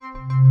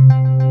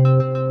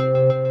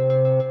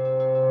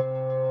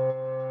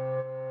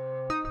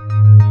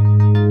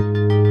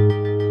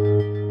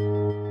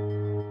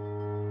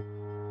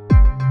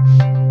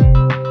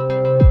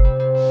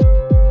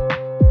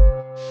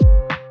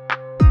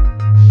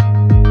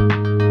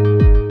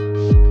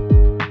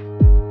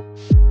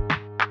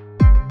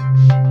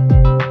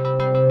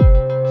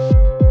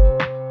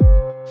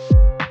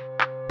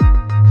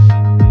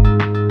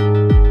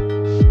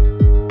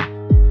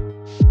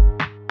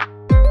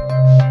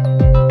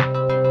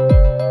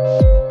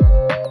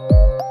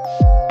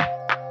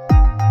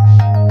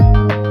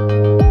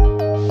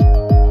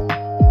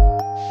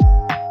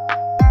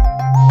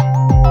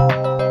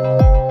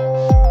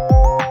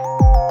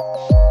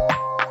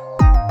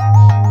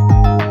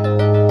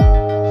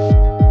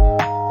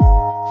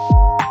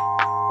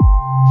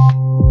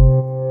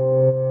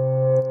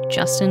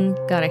Justin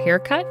got a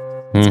haircut.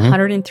 It's Mm-hmm.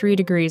 103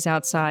 degrees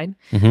outside.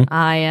 Mm-hmm.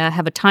 I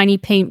have a tiny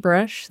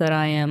paintbrush that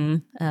I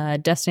am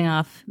dusting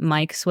off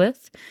mics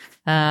with.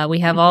 We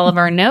have all of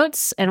our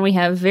notes, and we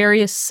have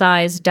various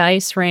size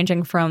dice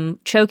ranging from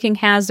choking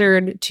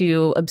hazard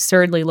to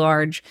absurdly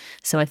large.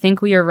 So I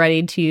think we are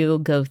ready to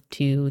go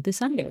to the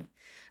Sunder.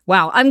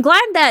 Wow, I'm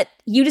glad that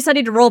you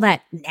decided to roll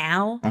that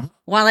now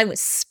while I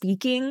was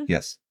speaking.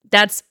 Yes.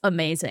 That's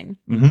amazing.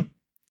 Mm-hmm.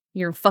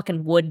 Your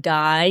fucking wood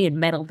die and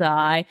metal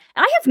die.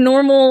 I have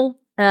normal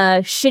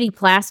shitty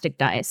plastic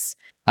dice.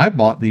 I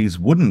bought these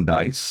wooden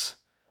dice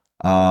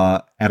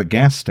at a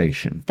gas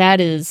station. That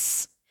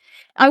is...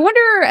 I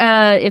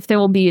wonder if they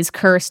will be as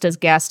cursed as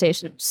gas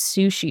station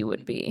sushi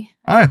would be.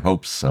 I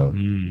hope so.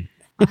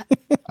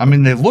 I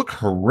mean, they look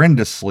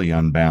horrendously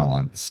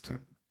unbalanced.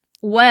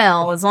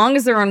 Well, as long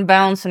as they're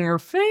unbalanced in your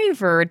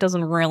favor, it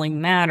doesn't really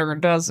matter,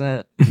 does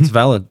it? It's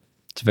valid.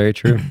 It's very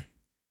true.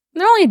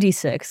 They're only a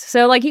d6,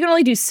 so like you can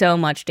only do so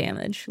much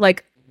damage.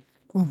 Like,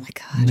 oh my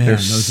god, They're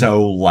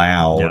so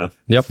loud. Yeah,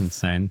 Yep.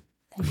 insane.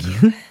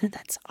 thank you.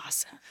 That's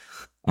awesome.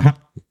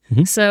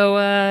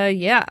 So,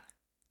 yeah.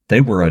 They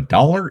were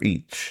 $1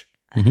 each.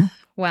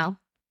 Well,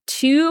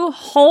 $2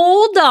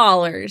 whole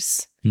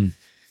Hmm.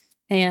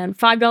 and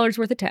 $5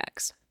 worth of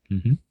tax.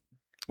 Mm-hmm.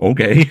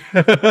 Okay.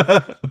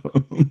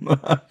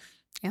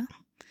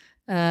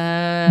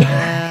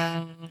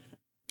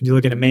 You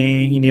looking at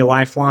me? You need a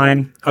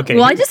lifeline? Okay.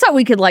 Well, I just thought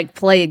we could like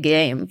play a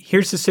game.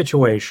 Here's the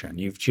situation.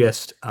 You've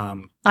just I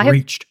have-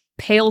 reached.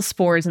 Pale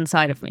spores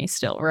inside of me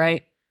still,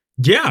 right?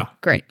 Yeah.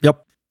 Great.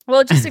 Yep. Well,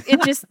 it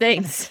just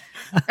thanks.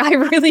 I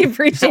really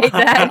appreciate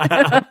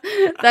that.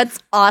 That's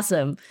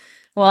awesome.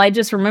 Well, I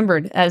just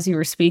remembered as you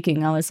were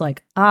speaking, I was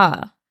like,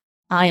 I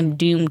am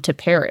doomed to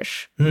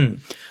perish. But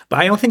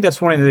I don't think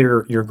that's one of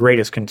your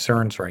greatest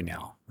concerns right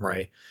now,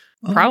 right?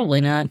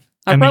 Probably not.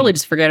 I I'll mean- probably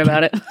just forget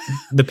about it.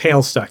 The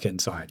pale stuck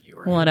inside you,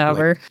 right?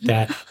 Whatever.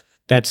 Like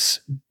that's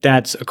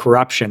a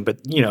corruption, but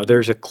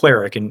there's a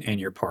cleric in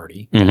your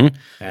party Mm-hmm.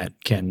 that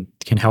can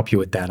help you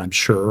with that, I'm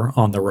sure,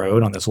 on the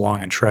road, on this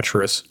long and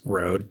treacherous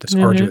road, this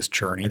Mhm. arduous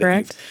journey that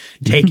Correct.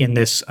 you've taken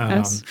this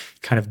Yes.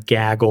 kind of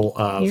gaggle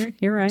of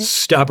You're right.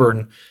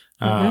 stubborn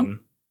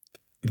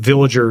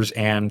villagers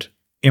and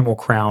Emerald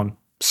Crown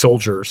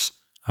soldiers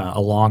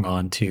along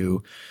on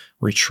to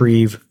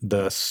retrieve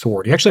the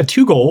sword. You actually have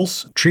two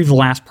goals: retrieve the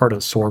last part of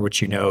the sword,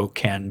 which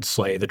can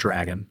slay the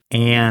dragon,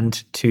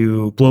 and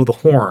to blow the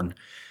horn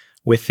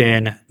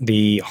within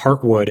the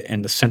Heartwood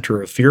in the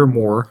center of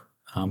Fearmore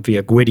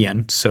via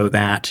Gwydion, so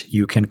that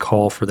you can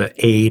call for the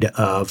aid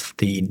of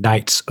the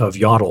Knights of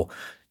Yodel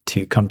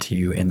to come to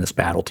you in this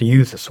battle to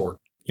use the sword.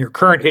 Your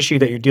current issue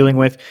that you're dealing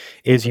with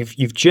is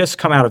you've just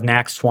come out of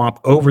Knack Swamp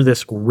over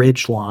this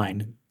ridge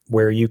line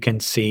where you can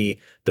see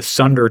the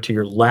Sunder to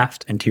your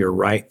left and to your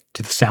right,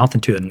 to the south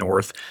and to the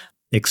north,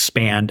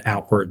 expand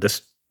outward,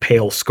 this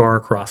pale scar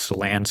across the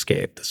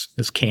landscape,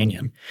 this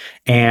canyon.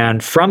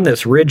 And from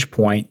this ridge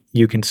point,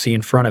 you can see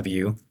in front of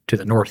you to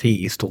the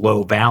northeast, a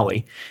low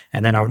valley,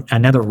 and then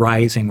another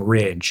rising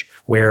ridge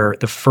where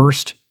the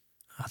first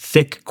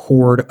thick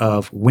cord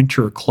of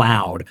winter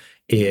cloud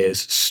is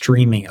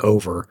streaming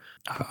over.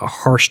 A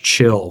harsh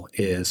chill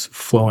is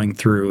flowing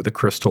through the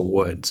crystal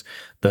woods.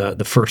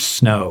 The first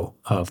snow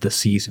of the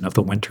season of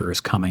the winter is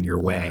coming your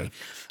way.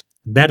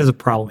 That is a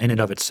problem in and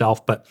of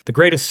itself, but the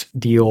greatest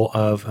deal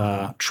of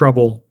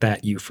trouble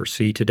that you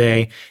foresee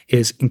today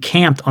is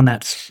encamped on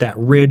that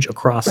ridge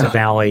across the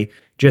valley,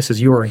 just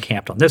as you are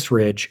encamped on this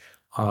ridge,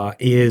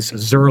 is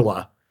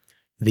Zerla,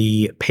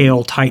 the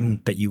pale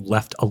titan that you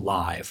left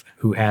alive,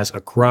 who has a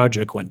grudge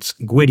against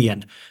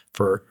Gwydion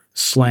for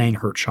slaying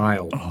her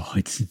child. Oh,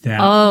 it's that.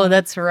 Oh,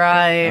 that's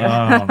right.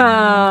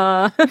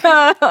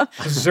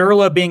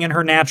 Zerla, being in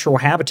her natural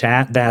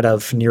habitat, that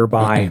of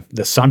nearby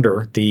the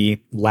Sunder, the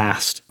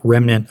last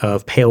remnant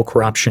of pale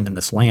corruption in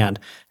this land,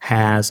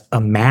 has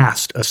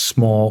amassed a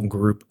small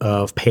group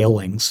of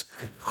palings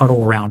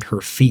huddle around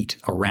her feet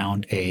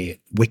around a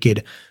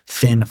wicked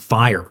thin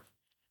fire.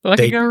 What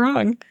They- could go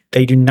wrong?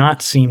 They do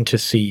not seem to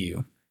see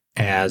you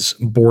as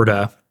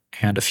Borda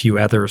and a few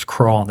others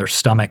crawl on their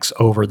stomachs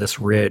over this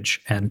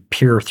ridge and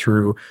peer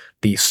through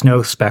the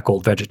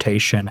snow-speckled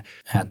vegetation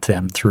at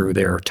them through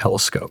their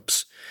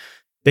telescopes.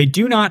 They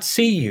do not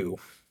see you.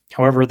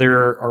 However,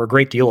 there are a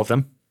great deal of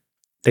them.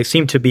 They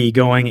seem to be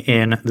going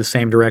in the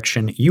same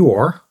direction you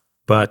are,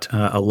 but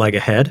a leg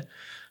ahead.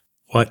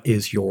 What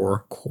is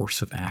your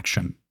course of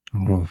action?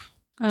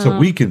 So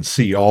we can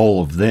see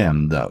all of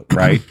them, though,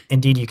 right?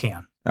 Indeed, you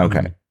can.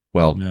 Okay.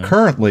 Well, Yeah.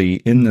 currently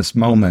in this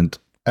moment,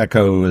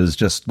 Echo is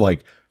just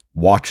like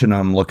watching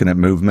them, looking at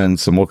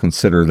movements, and we'll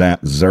consider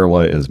that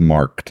Zerla is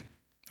marked.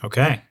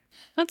 Okay.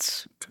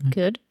 That's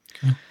good.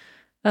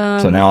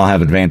 So now I'll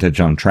have advantage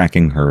on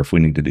tracking her if we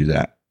need to do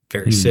that.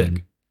 Very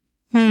sick.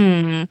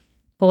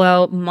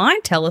 Well, my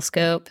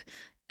telescope,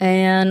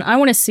 and I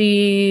want to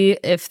see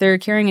if they're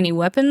carrying any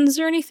weapons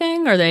or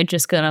anything, or are they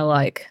just gonna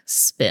like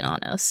spit on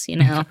us,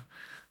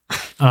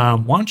 Why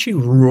don't you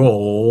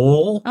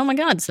roll? Oh my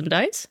god, some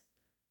dice?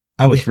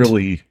 I was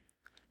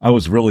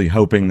really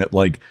hoping that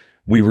like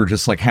we were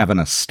just like having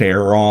a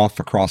stare off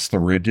across the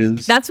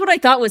ridges. That's what I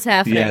thought was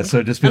happening. Yeah, so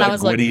it'd just be And I like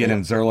was like, Gwydion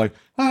and Zer like,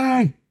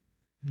 "Hi,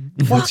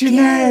 what's your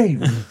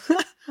name?"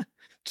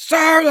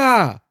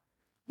 Sarla!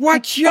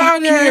 What's your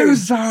Fuck you, name?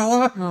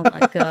 Zala. Oh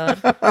my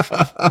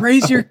god.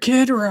 Raise your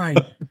kid right.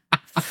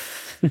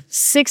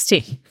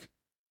 16.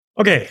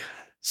 Okay,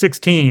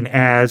 16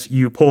 as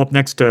you pull up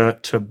next to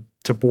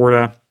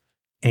Borda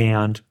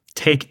and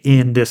take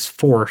in this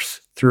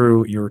force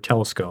through your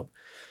telescope.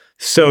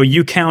 So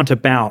you count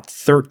about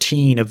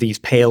 13 of these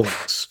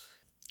palings.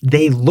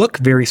 They look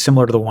very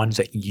similar to the ones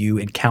that you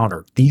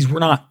encountered. These were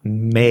not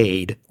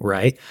made,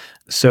 right?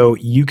 So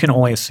you can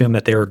only assume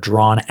that they were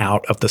drawn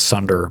out of the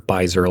Sunder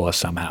by Zerla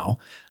somehow.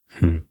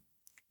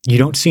 You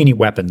don't see any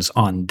weapons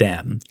on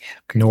them,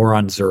 nor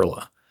on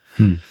Zerla.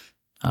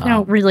 I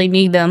don't really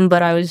need them,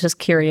 but I was just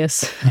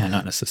curious. Yeah,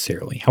 not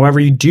necessarily. However,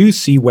 you do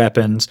see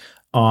weapons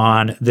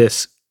on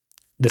this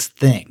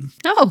thing.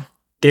 Oh,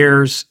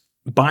 There's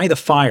by the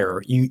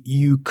fire.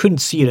 You couldn't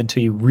see it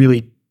until you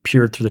really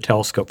peered through the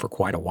telescope for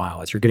quite a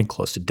while as you're getting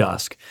close to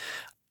dusk.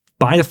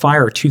 By the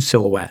fire are two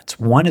silhouettes.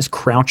 One is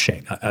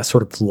crouching, a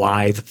sort of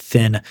lithe,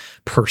 thin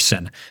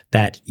person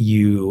that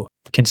you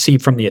can see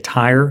from the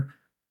attire.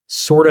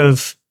 Sort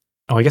of.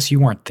 Oh, I guess you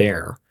weren't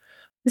there.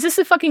 is this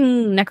the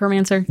fucking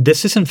necromancer?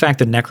 This is, in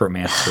fact, a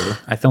necromancer.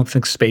 I don't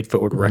think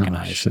Spadefoot would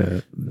recognize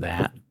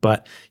that.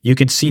 But you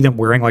can see them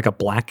wearing like a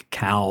black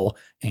cowl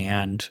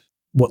and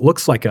what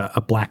looks like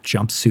a black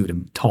jumpsuit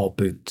and tall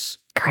boots.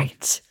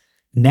 Great.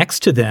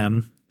 Next to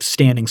them,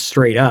 standing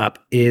straight up,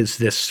 is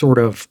this sort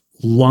of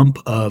lump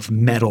of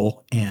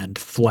metal and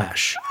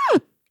flesh.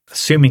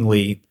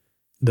 Assumingly,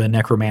 the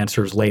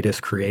necromancer's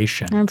latest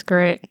creation. That's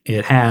great.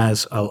 It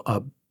has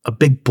a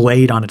big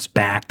blade on its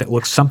back that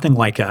looks something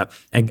like an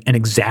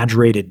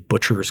exaggerated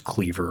butcher's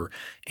cleaver,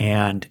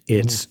 and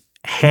its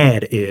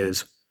head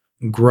is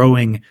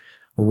growing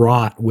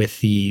wrought with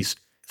these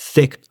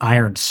thick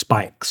iron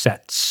spikes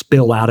that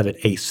spill out of it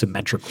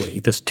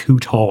asymmetrically. This too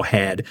tall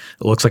head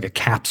that looks like a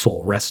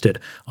capsule rested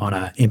on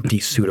an empty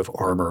suit of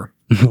armor.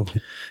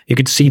 You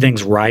could see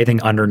things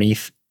writhing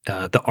underneath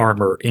the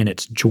armor in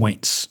its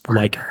joints,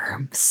 like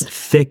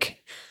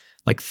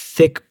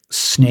thick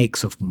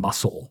snakes of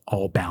muscle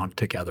all bound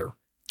together.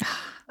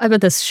 I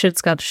bet this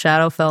shit's got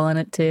Shadowfell in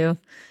it too,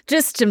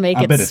 just to make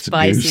I it bet it's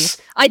spicy.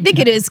 Goose. I think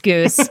it is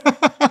Goose.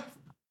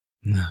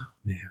 No,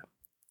 yeah.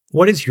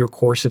 What is your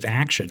course of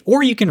action?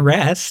 Or you can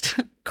rest.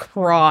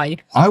 Cry.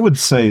 I would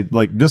say,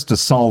 like, just to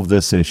solve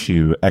this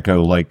issue,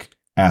 Echo, like,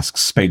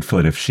 asks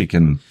Spadefoot if she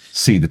can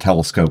see the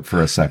telescope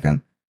for a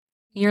second.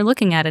 You're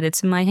looking at it.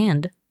 It's in my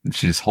hand. And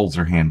she just holds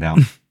her hand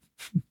down.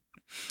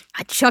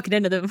 I chuck it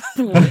into the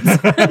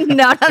woods.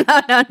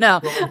 No.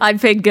 I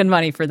paid good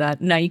money for that.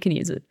 No, you can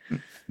use it.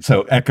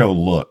 So Echo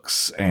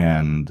looks,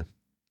 and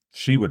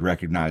she would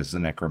recognize the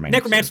necromancer.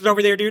 Necromancer's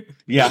over there, dude.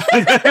 Yeah.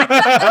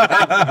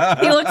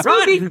 He looks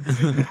funny.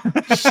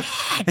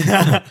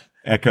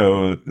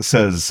 Echo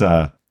says,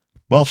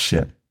 well,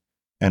 shit.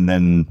 And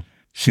then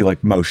she,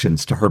 like,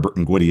 motions to Herbert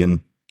and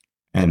Gwydion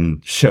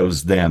and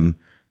shows them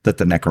that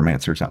the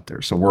necromancer's out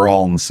there. So we're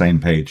all on the same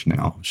page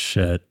now.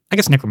 Shit. I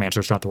guess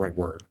necromancer's not the right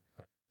word.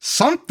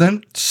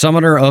 Something.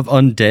 Summoner of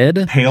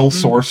undead? Pale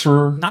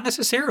sorcerer. Not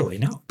necessarily,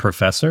 no.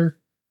 Professor?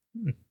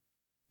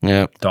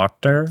 Yeah.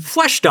 Doctor?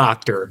 Flesh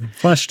doctor.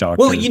 Flesh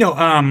doctor. Well,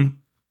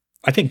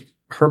 I think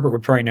Herbert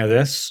would probably know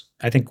this.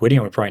 I think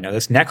Gwydion would probably know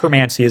this.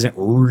 Necromancy isn't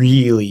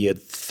really a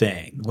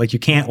thing. Like, you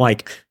can't,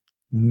 like,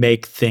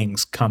 make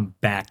things come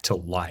back to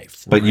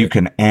life. But you right?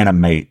 can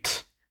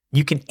animate.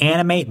 You can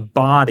animate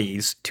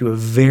bodies to a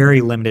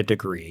very limited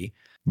degree.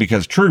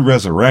 Because true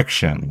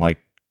resurrection, like,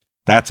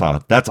 that's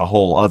a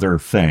whole other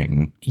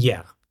thing.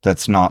 Yeah.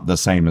 That's not the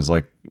same as,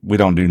 like, we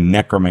don't do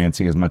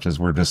necromancy as much as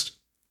we're just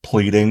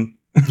pleading.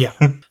 Yeah.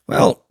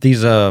 well,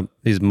 these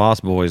moss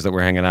boys that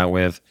we're hanging out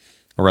with,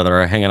 or rather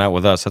are hanging out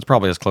with us, that's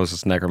probably as close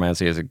as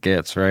necromancy as it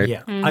gets, right?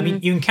 Yeah. I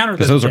mean, you encounter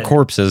Because those are dead-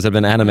 corpses that have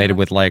been animated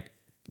with, like,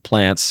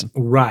 plants.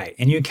 Right.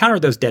 And you encounter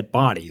those dead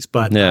bodies,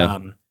 but Yeah.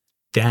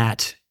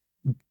 that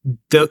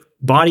the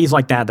bodies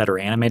like that are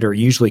animated are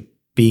usually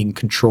being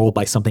controlled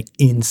by something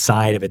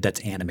inside of it that's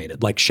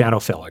animated, like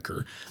Shadowfell.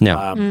 Or,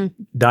 Yeah.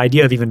 the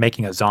idea of even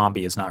making a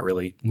zombie is not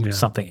really Yeah.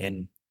 something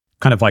in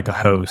Kind of like a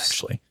host.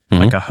 actually.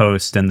 Like a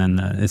host, and then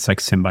it's like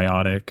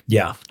symbiotic,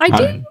 Yeah. I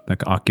did.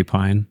 like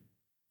occupying.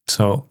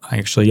 So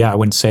actually, I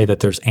wouldn't say that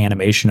there's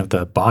animation of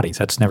the bodies.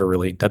 That's not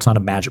a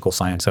magical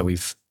science that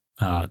we've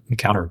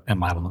encountered in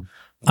Madeline.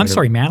 I'm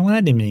sorry, Madeline,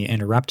 I didn't mean to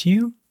interrupt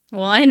you.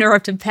 Well, I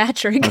interrupted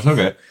Patrick. That's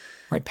okay.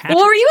 Right, Patrick.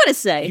 What were you going to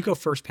say? You go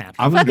first, Patrick.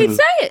 Fucking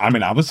say it. I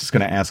mean, I was just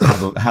going to ask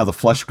how the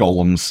flesh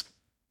golems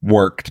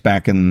worked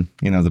back in,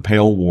 the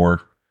Pale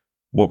War.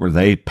 What were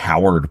they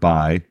powered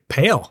by?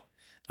 Pale.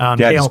 Yeah,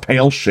 Pale. just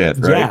pale shit,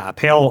 right? Yeah,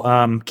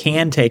 Pale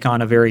can take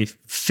on a very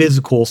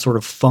physical sort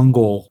of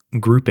fungal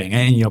grouping.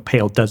 And,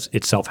 Pale does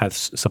itself have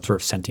some sort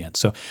of sentience.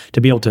 So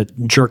to be able to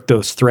jerk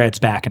those threads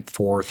back and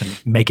forth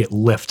and make it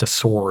lift a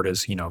sword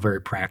is, a very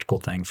practical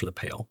thing for the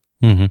Pale.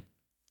 Mm-hmm.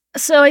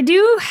 So I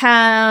do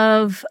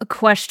have a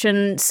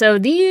question. So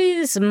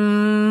these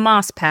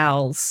moss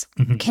pals,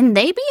 Mhm. can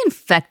they be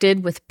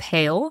infected with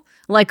pale?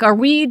 Like, are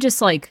we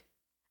just like,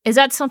 is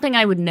that something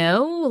I would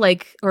know?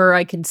 Like, or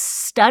I could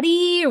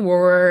study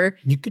or?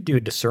 You could do a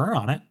discern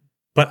on it,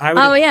 but I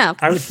would. Oh, yeah.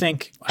 I would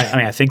think. I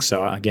mean, I think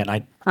so. Again,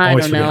 I I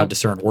always don't forget know. how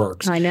discern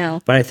works. I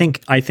know. But I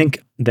think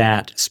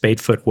that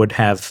Spadefoot would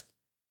have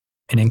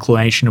an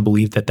inclination to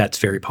believe that that's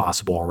very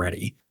possible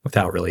already,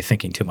 without really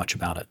thinking too much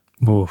about it.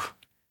 Oof.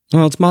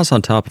 Well, it's moss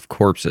on top of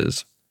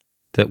corpses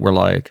that were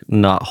like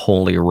not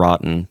wholly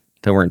rotten.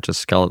 They weren't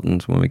just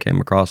skeletons when we came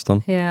across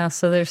them. Yeah,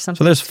 so there's something.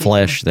 So there's to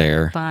flesh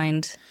there.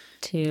 Find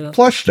to.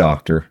 Flesh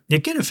doctor.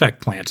 It can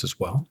affect plants as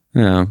well.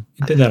 Yeah.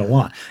 It did that a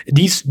lot.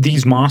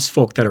 These moss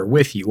folk that are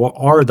with you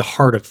are the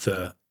heart of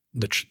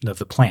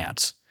the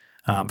plants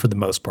for the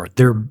most part.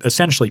 They're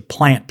essentially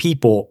plant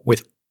people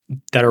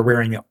that are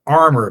wearing the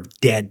armor of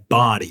dead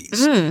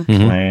bodies. Mm.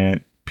 Mhm.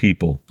 Plant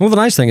people. Well, the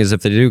nice thing is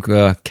if they do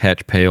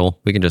catch pale,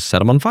 we can just set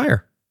them on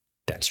fire.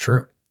 That's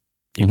true.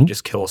 You can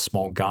just kill a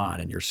small god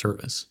in your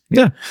service.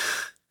 Yeah.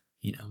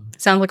 You know.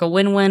 Sounds like a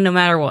win-win no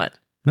matter what.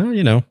 Well,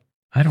 you know.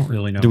 I don't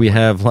really know. Do we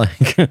have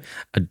like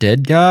a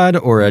dead god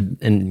or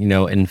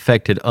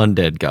infected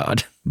undead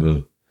god?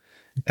 Ugh.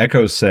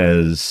 Echo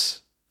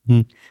says,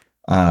 Hmm.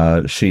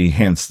 she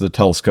hands the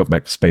telescope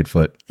back to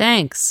Spadefoot,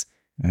 Thanks.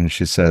 and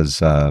she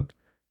says,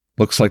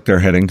 looks like they're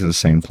heading to the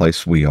same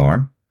place we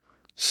are.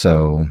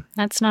 So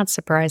That's not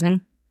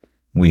surprising.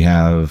 we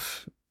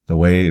have, the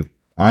way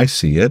I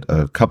see it,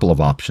 a couple of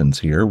options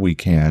here. We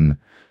can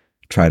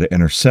try to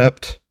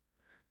intercept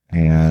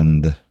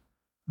and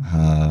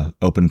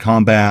open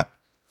combat,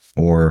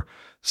 or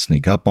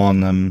sneak up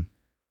on them,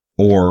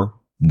 or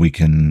we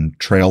can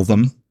trail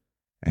them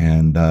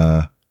and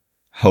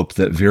hope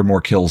that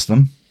Veermore kills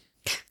them.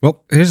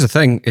 Well, here's the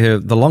thing.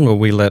 The longer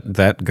we let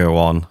that go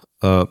on,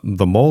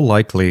 the more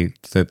likely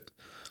that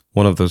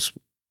one of those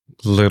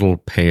little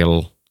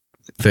pale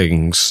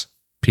things,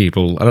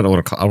 people, I don't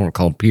want to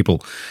call them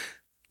people,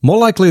 more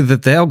likely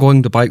that they're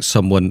going to bite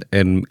someone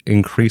and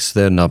increase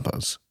their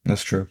numbers.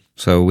 That's true.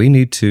 So we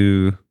need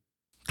to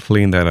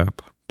clean that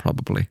up,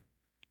 probably.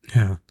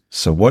 Yeah.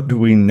 So what do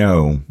we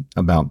know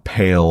about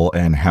Pale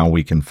and how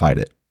we can fight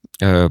it?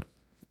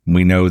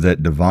 We know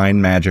that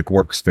divine magic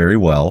works very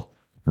well,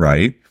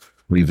 right?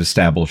 We've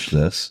established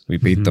this. We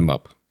beat them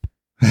up.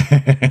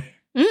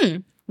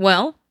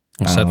 Well,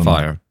 We set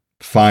fire.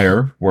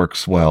 Fire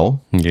works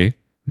well. Okay.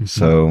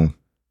 So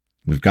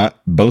we've got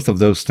both of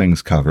those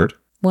things covered.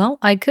 well,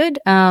 I could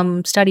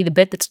study the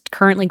bit that's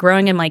currently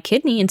growing in my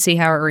kidney and see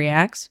how it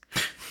reacts.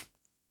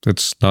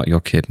 It's not your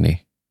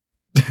kidney.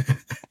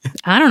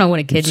 I don't know what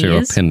a It's kidney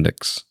your is.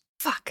 appendix,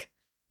 Fuck.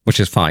 which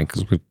is fine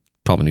because we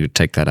probably need to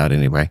take that out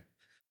anyway.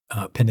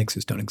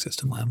 Appendixes don't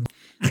exist in lab.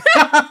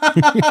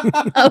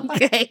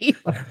 Okay.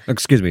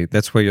 Excuse me,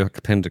 that's where your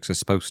appendix is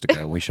supposed to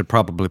go. We should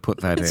probably put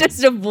that in.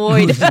 Just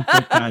avoid. We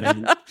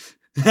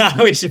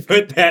should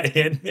put that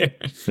in there.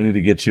 We need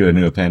to get you a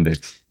new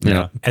appendix.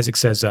 Yeah. As it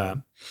says,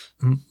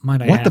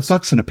 might I What the ask?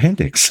 fuck's an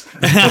appendix?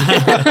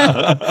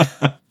 I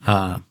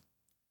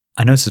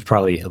know this is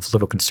probably a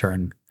little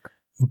concern,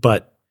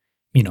 but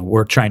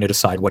we're trying to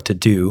decide what to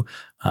do.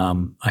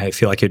 I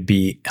feel like it'd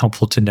be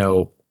helpful to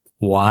know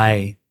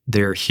why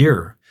they're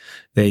here.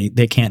 They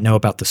can't know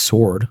about the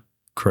sword,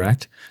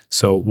 correct?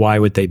 So why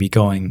would they be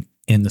going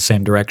in the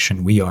same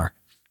direction we are?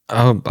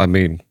 I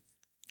mean,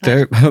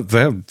 they're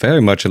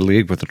very much in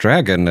league with the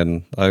dragon,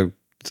 and the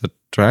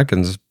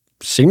dragons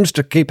seems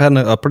to keep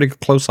a pretty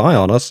close eye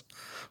on us,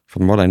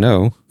 from what I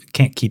know.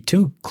 Can't keep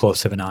too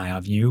close of an eye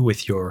on you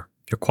with your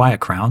quiet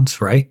crowns,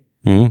 right?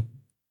 Mm.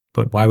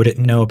 But why would it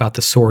know about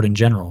the sword in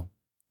general?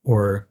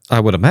 Or I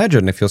would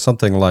imagine if you're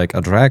something like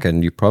a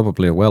dragon, you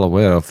probably are well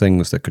aware of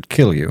things that could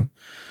kill you,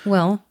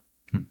 Well,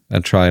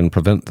 and try and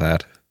prevent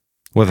that.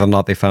 Whether or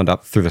not they found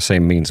out through the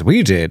same means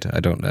we did, I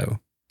don't know.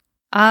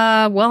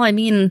 well, I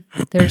mean,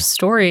 there's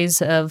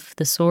stories of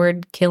the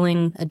sword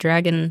killing a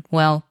dragon.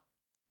 Well,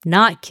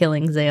 not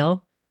killing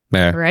Zale,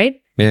 Yeah.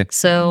 right? Yeah.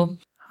 So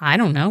I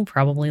don't know.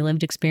 Probably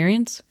lived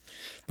experience,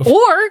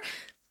 or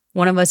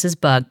one of us is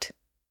bugged.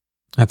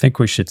 I think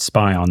we should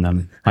spy on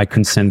them. I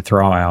can send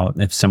Thraw out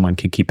if someone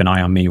could keep an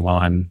eye on me while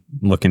I'm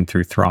looking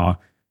through Thraw,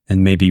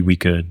 and maybe we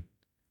could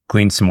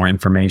glean some more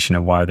information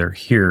of why they're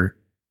here.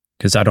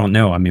 Because I don't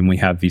know. I mean, we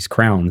have these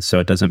crowns, so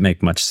it doesn't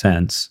make much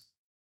sense.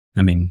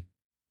 I mean,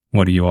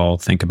 what do you all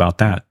think about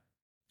that?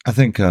 I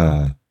think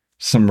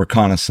some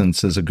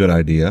reconnaissance is a good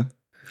idea.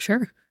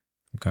 Sure,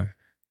 Okay.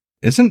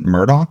 Isn't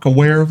Murdoch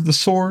aware of the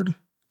sword?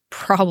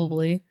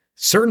 probably.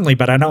 certainly,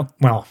 but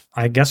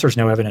I guess there's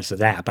no evidence of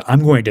that, but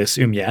I'm going to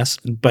assume yes,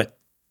 but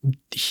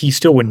he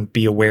still wouldn't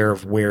be aware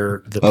of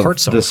where the Of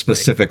parts are. the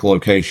specific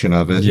location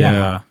of it.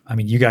 Yeah. I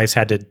mean, you guys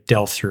had to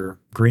delve through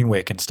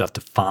Greenwick and stuff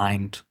to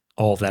find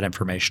all of that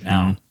information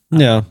out.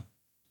 Yeah.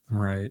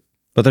 Right.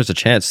 But there's a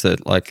chance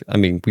that,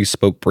 we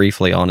spoke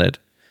briefly on it,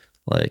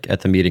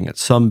 at the meeting at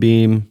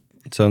Sunbeam,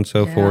 so on and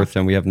so Yeah. forth,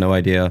 and we have no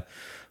idea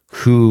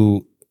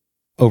who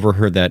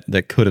overheard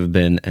that could have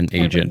been an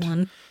agent,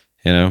 Everyone.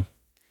 you know?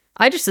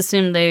 I just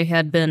assumed they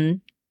had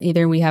been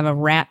either we have a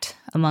rat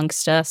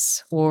amongst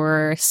us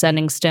or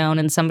sending stone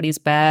in somebody's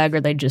bag,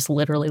 or they just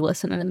literally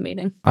listen in the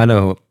meeting. I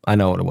know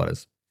what it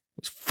was.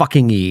 It was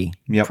fucking E.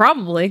 Yep.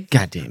 Probably.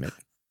 God damn it.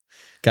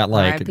 Got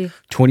like R.I.P.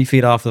 20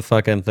 feet off the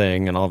fucking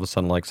thing, and all of a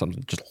sudden, like,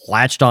 something just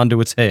latched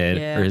onto its head,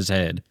 Yeah. or his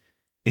head.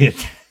 It.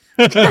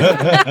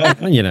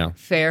 You know.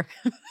 Fair.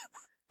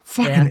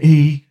 Fucking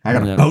E. I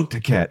got a Yeah. boat to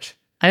catch.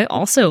 I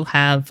also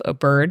have a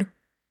bird.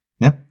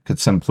 Yep. Could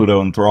send Pluto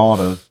and Thrall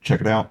to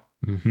check it out.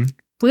 Mm-hmm.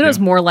 Pluto's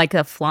more like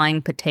a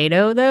flying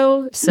potato,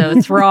 though,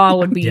 so Thrall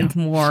would be Yeah.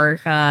 more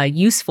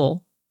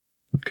useful.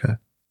 Okay.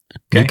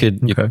 You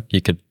could Okay.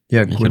 you could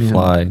Yeah, You can Gwydion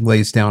fly.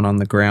 lays down on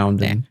the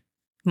ground and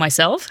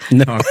Myself?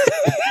 no.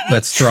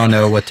 lets Thra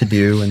know what to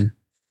do, and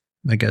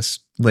I guess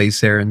lays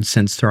there and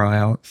sends Thra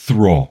out.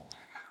 Thrall.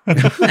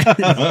 It's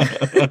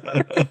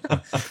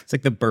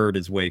like the bird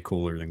is way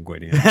cooler than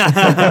Gwydion.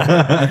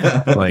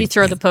 You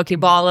throw the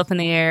Pokeball up in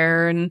the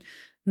air and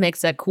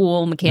makes that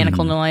cool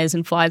mechanical noise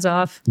and flies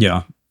off.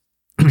 Yeah.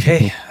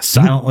 Okay.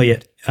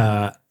 Silently,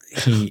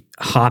 he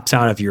hops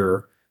out of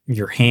your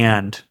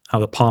hand,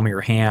 out of the palm of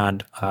your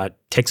hand,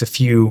 takes a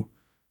few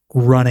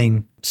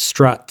running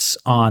struts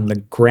on the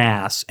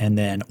grass, and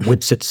then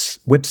whips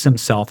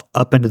himself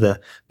up into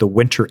the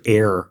winter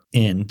air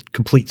in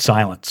complete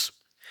silence.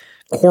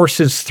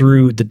 Courses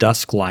through the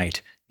dusk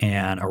light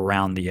and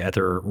around the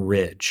other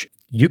ridge.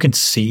 You can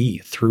see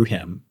through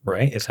him,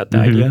 right? Is that the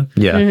idea?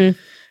 Yeah. Mhm.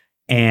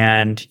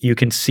 And you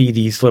can see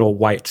these little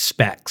white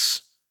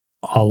specks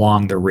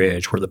along the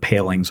ridge where the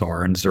palings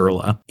are in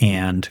Zerla.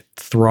 And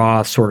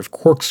Thra sort of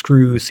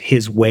corkscrews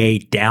his way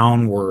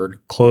downward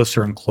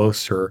closer and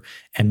closer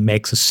and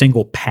makes a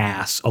single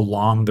pass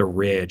along the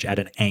ridge at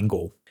an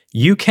angle.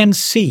 You can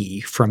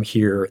see from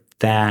here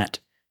that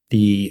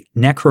the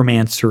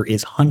necromancer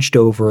is hunched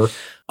over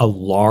a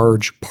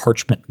large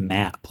parchment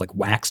map, like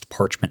waxed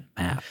parchment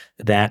map,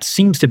 that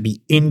seems to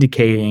be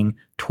indicating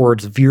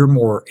towards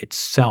Veermore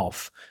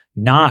itself,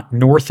 not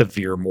north of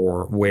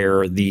Veermore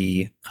where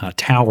the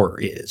tower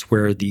is,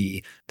 where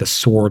the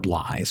sword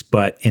lies,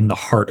 but in the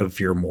heart of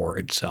Veermore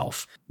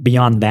itself.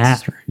 Beyond that,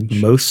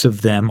 Strange. most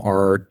of them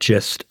are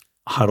just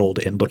huddled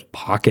in little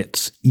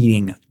pockets,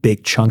 eating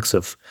big chunks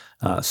of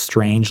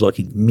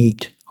strange-looking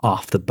meat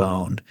off the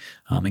bone,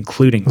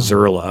 including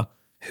Zerla,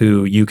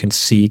 who you can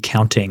see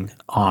counting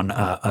on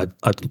a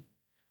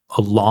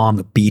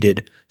long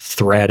beaded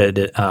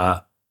threaded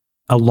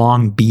a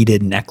long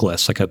beaded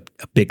necklace, like a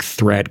big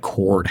thread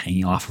cord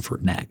hanging off of her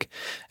neck,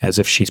 as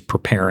if she's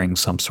preparing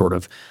some sort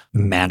of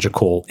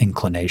magical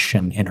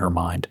inclination in her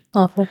mind.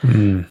 Awful.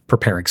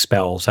 Preparing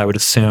spells, I would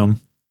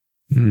assume.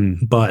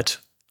 Mm. But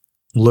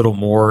little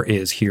more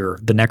is here.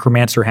 The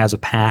necromancer has a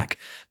pack.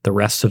 The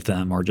rest of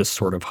them are just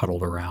sort of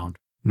huddled around.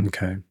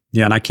 Okay.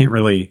 Yeah, and I can't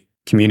really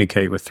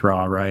communicate with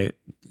Thra, right?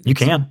 You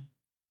can.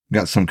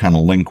 Got some kind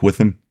of link with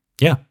him.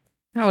 Yeah.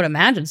 I would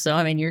imagine so.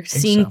 I mean, you're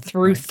Think seeing so,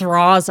 through right.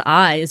 Thraw's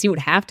eyes. You would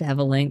have to have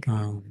a link.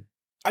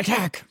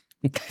 Attack.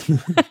 He's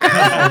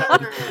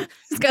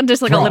got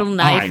just like a little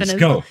knife in his.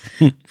 Go.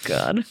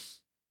 God.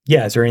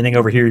 Yeah. Is there anything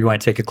over here you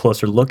want to take a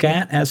closer look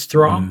at as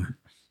Thra?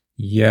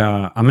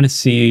 Yeah, I'm going to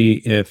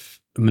see if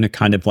I'm going to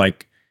kind of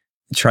like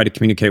try to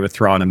communicate with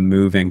Thra and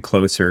move in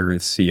closer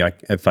and see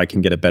if I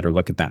can get a better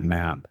look at that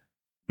map.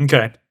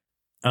 Okay.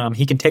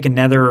 He can take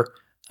another.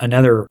 I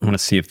want to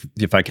see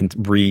if I can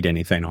read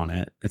anything on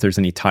it, if there's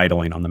any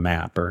titling on the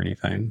map or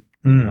anything.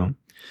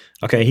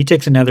 Okay. He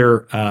takes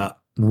another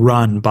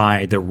run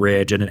by the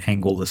ridge at an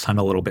angle, this time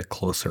a little bit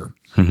closer.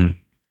 Mhm.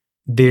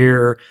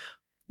 There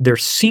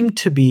seem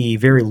to be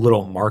very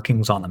little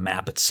markings on the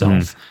map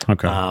itself.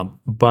 Okay.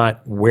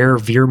 But where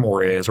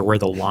Veermore is, or where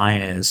the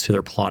line is to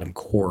their plotting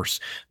course,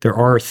 there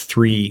are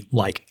 3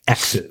 like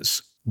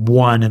X's,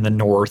 one in the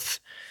north,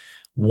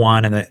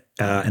 one in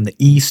the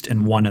east,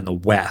 and one in the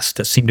west,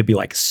 that seem to be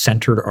like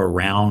centered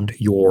around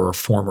your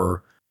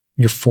former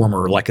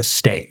like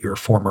estate, your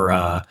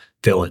former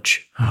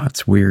village. Oh,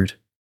 that's weird.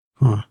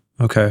 Huh.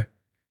 Okay.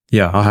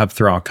 Yeah, I'll have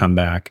Thra come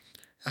back.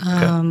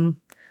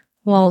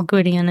 While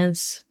Gwydion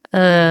is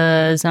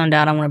zoned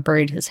out, I want to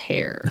braid his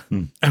hair.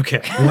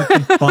 Okay. What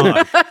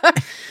the fuck?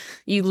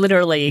 You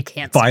literally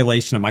can't.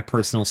 Violation of my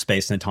personal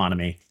space and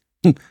autonomy.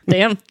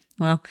 Damn.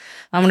 Well,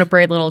 I'm gonna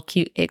braid little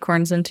cute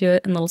acorns into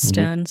it and little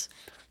stones.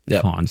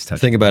 Yeah. Come on, just The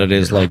touch thing it. about it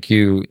is like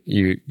you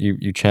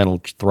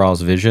channeled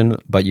Thrall's vision,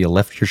 but you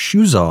left your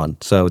shoes on,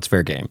 so it's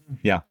fair game.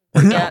 Yeah.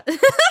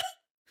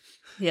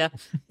 Yeah.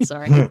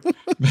 Sorry.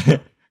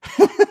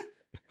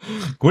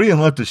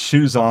 Gwydion left his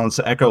shoes on,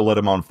 so Echo lit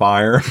him on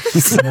fire.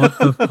 What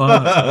the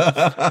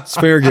fuck? It's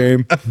fair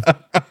game.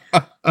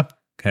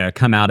 Okay, I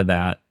come out of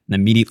that and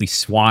immediately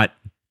swat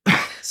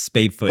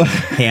Spadefoot's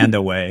hand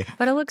away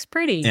But it looks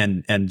pretty.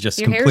 and just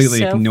Your hair's completely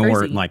so ignore it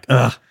frizzy. and like,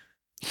 ugh.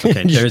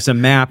 Okay, there's a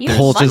map. You There's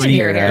have fun in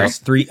your hair. there's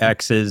 3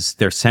 X's.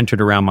 They're centered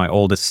around my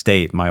old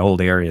estate, my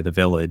old area, the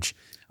village.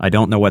 I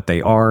don't know what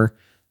they are.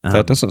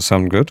 That doesn't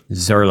sound good.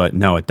 Zerla,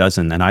 no, it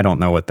doesn't, and I don't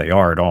know what they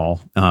are at all.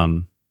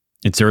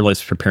 It's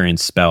Zerla's preparing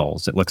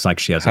spells. It looks like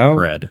she has a How-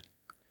 thread.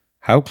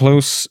 How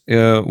close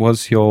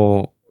was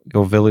your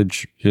your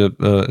village, your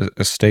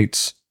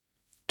estates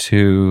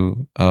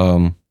to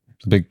the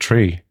big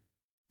tree.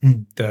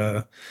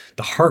 The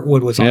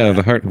Heartwood was on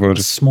The Heartwood.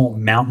 a small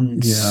mountain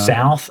Yeah.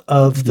 south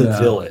of the Yeah.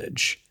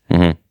 village.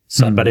 Mhm.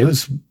 So, but it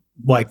was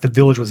like the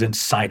village was in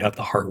sight of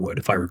the Heartwood,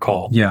 if I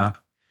recall. Yeah.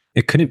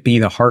 It couldn't be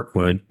the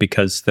Heartwood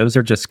because those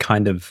are just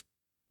kind of,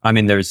 I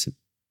mean, there's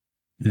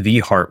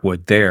the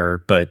Heartwood there,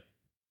 but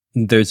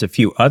there's a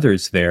few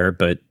others there,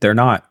 but they're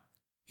not,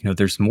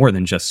 there's more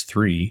than just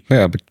 3.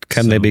 Yeah, but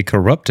can they So- be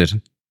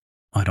corrupted?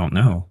 I don't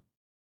know.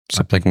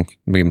 Something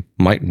we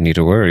might need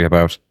to worry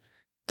about.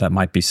 That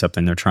might be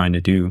something they're trying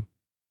to do.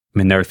 I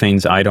mean, there are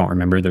things I don't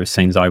remember. There's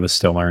things I was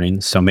still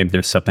learning. So maybe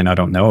there's something I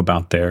don't know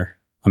about there.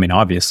 I mean,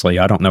 obviously,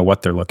 I don't know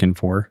what they're looking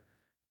for,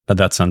 but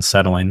that's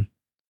unsettling.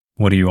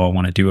 What do you all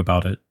want to do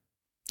about it?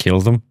 Kill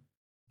them?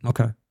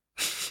 Okay.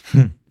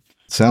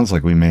 Sounds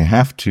like we may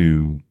have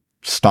to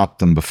stop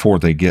them before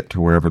they get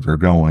to wherever they're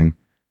going.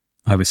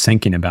 I was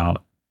thinking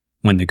about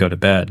when they go to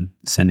bed,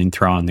 sending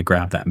Thrawn to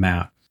grab that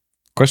map.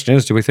 Question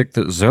is, do we think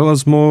that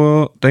Zola's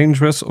more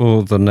dangerous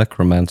or the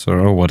necromancer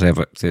or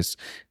whatever, this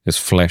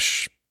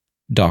flesh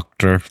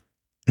doctor?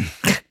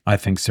 I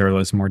think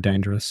Zerla's more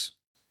dangerous.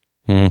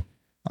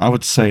 I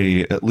would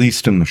say, at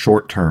least in the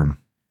short term,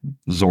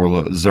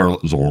 Zerla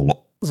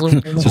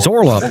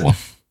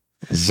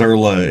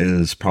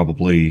is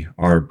probably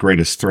our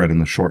greatest threat in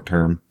the short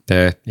term.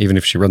 Even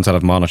if she runs out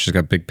of mana, she's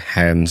got big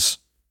hands.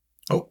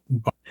 Oh,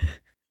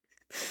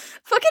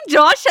 Fucking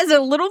Josh has a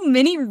little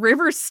mini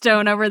river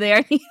stone over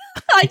there.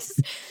 I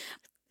just,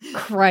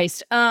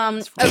 Christ.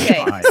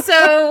 Okay,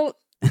 so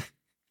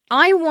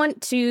I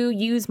want to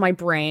use my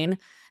brain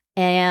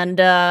and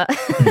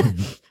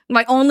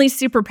my only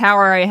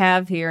superpower I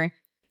have here.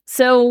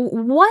 So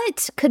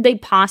what could they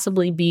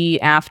possibly be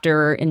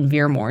after in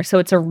Veermore? So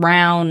it's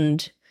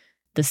around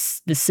the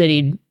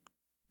city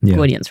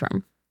Gwydion's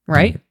from,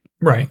 right?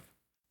 right.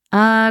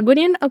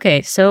 Gwydion?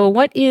 Okay, so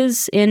what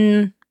is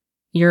in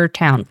your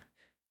town?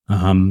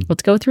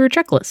 Let's go through a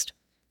checklist.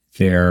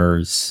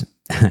 There's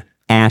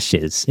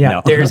ashes. Yeah,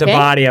 No. there's Okay. a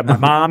body of my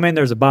mom and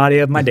there's a body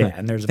of my dad.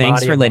 And there's a Thanks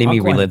body for of my letting me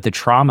uncle and- relive the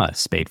trauma,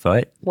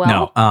 Spadefoot.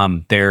 Well,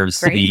 no, there's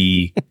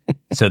great.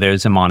 so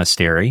there's a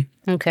monastery.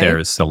 Okay.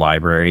 There's the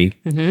library.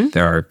 Mm-hmm.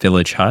 There are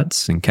village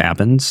huts and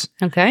cabins.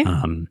 Okay.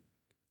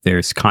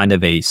 There's kind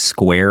of a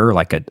square,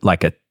 like a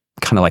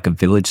kind of like a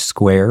village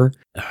square.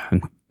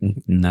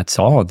 And that's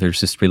all. There's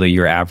just really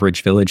your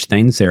average village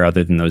things there,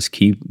 other than those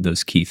key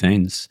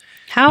things.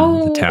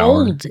 How the tower.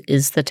 old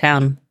is the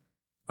town?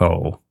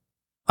 Oh,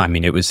 I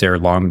mean, it was there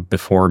long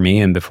before me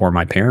and before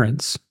my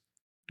parents.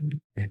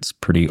 It's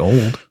pretty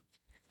old.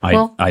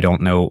 Well- I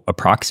don't know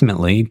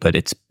approximately, but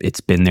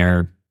it's been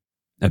there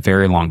a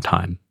very long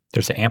time.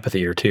 There's an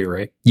amphitheater too,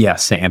 right?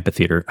 Yes, the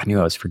amphitheater. I knew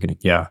I was forgetting.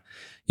 Yeah,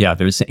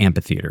 there's the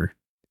amphitheater.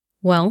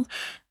 Well,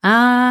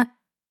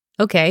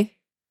 okay.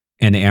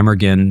 And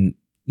Amergin,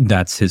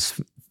 that's his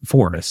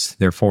forest,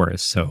 their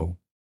forest. So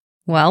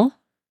Well,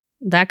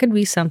 that could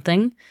be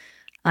something.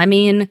 I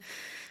mean,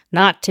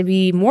 not to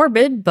be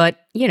morbid, but,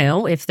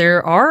 if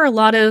there are a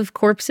lot of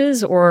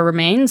corpses or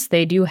remains,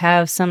 they do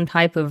have some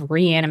type of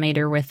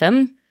reanimator with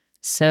them.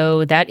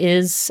 So that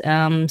is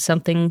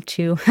something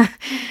to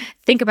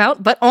think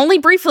about, but only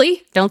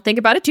briefly. Don't think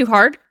about it too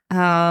hard.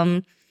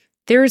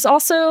 There's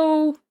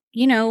also,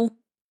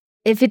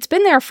 if it's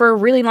been there for a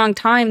really long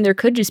time, there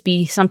could just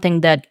be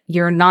something that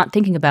you're not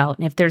thinking about.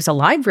 And if there's a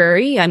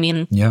library, I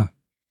mean, yeah,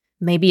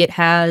 maybe it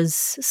has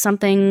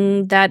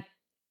something that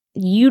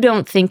you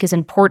don't think is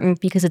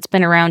important because it's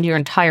been around your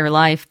entire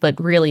life, but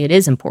really it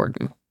is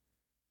important.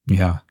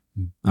 yeah.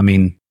 I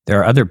mean,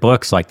 there are other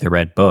books like the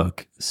Red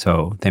Book,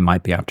 so they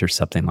might be after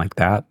something like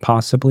that,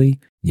 possibly.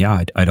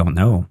 Yeah, I don't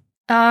know.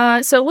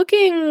 So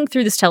looking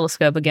through this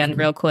telescope again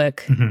real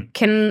quick,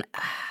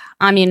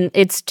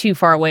 it's too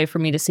far away for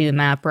me to see the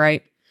map,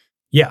 right?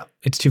 Yeah,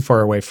 it's too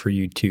far away for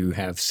you to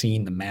have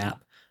seen the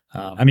map.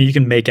 You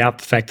can make out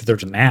the fact that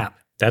there's a map.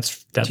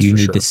 That's Do you for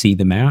need sure. to see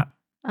the map?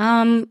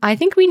 I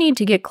think we need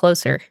to get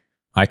closer.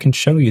 I can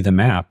show you the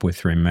map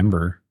with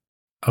Remember.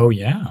 Oh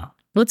yeah,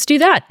 Let's do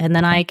that, and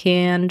then I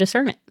can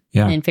discern it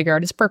Yeah. and figure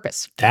out its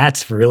purpose.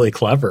 that's really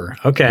clever.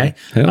 Okay,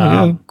 Hell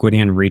yeah.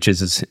 Gwydion reaches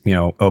his,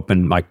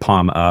 open like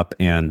palm up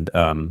and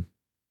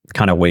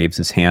kind of waves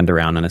his hand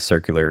around in a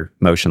circular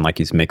motion like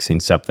he's mixing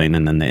something,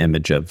 and then the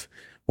image of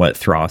what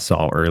Thra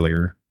saw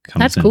earlier comes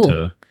That's cool.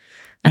 into.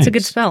 That's a good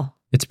Thanks. spell.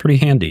 It's pretty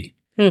handy.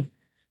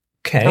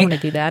 okay. I want to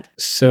do that.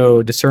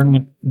 So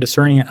discerning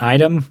an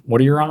item.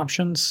 What are your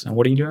options, and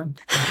what are you doing?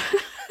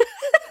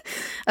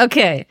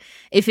 Okay,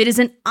 if it is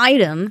an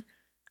item,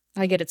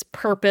 I get its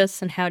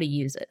purpose and how to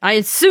use it. I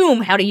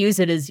assume how to use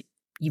it is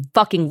you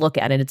fucking look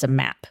at it. It's a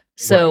map.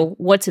 So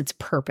what's its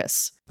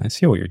purpose? I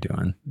see what you're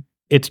doing.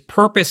 Its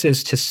purpose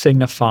is to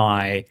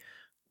signify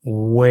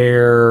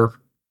where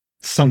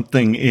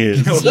Something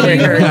is.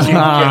 Where you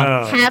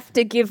go. Have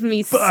to give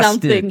me Busted.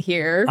 something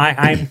here.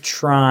 I'm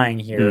trying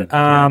here.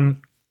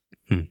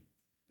 Hmm.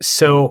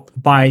 So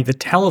by the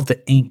tell of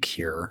the ink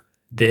here,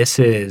 this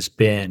has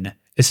been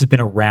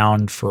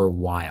around for a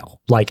while.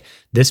 Like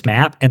this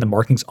map and the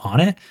markings on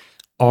it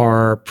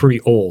are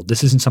pretty old.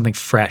 This isn't something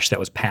fresh that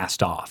was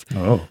passed off.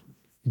 Oh.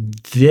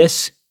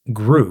 This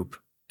group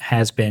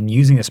has been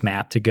using this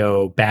map to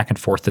go back and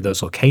forth to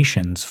those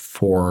locations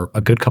for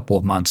a good couple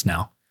of months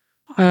now.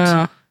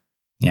 Yeah.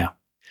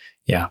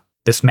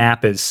 This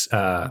map is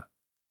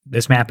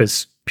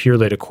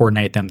purely to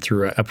coordinate them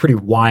through a pretty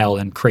wild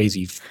and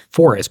crazy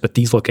forest, but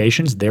these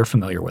locations, they're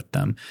familiar with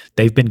them.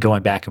 They've been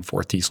going back and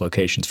forth these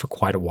locations for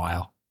quite a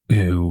while.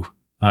 Ew.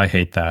 I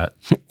hate that.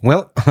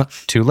 Well,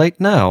 too late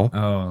now.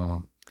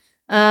 Oh.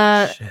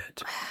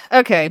 Shit.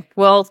 Okay,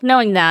 well,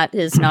 knowing that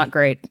is not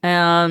great.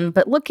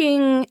 But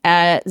looking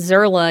at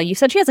Zerla, you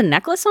said she has a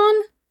necklace on?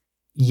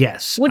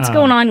 Yes. What's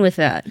going on with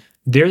that?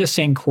 They're the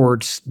same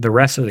chords the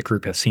rest of the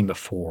group has seen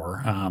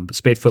before. But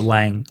Spadefoot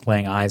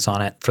laying eyes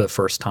on it for the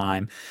first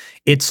time.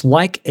 It's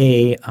like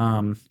a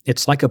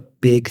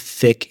big,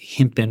 thick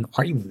hempen.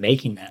 Are you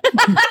making that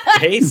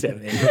face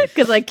at me?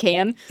 Because I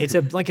can. It's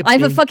I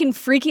have a fucking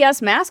freaky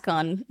ass mask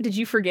on. Did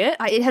you forget?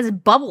 It has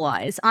bubble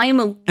eyes. I am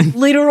a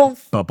literal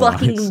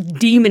fucking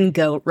demon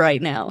goat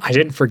right now. I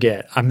didn't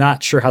forget. I'm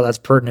not sure how that's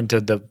pertinent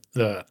to the.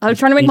 I was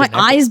trying to make my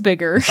eyes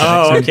bigger.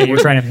 Oh, okay. You're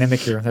trying to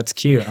mimic her. That's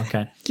cute.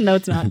 Okay. No,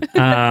 it's not.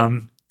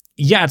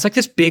 Yeah, it's like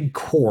this big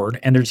cord,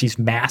 and there's these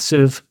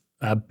massive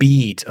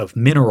beads of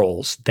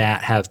minerals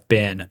that have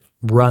been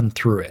run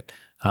through it.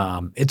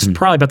 It's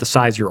probably about the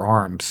size of your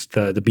arms.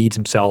 The beads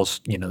themselves,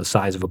 the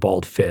size of a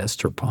balled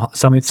fist, or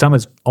some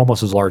is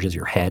almost as large as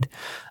your head,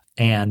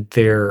 and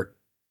they're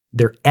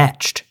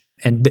etched.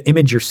 And the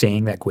image you're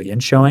seeing that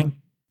Gwydion's showing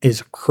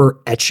is her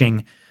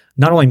etching,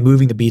 not only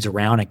moving the beads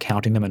around and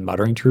counting them and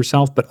muttering to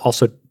herself, but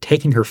also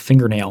taking her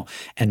fingernail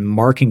and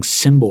marking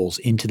symbols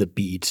into the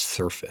bead's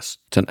surface.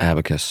 It's an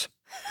abacus.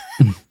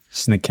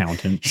 She's an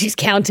accountant. She's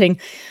counting.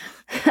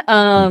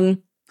 No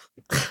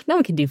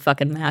one can do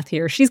fucking math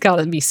here. She's got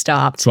to be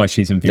stopped. That's why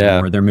she's in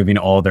Fever where they're moving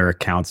all their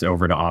accounts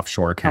over to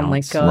offshore accounts. Oh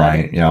my God.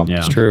 Right. Yeah. Yeah.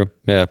 It's true.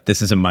 Yeah.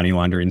 This is a money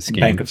laundering scheme.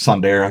 Bank of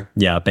Sundera.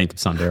 Yeah, Bank of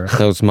Sunder.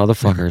 Those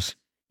motherfuckers.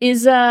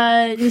 Is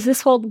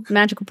this hold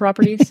magical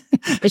properties?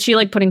 Is she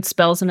like putting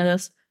spells into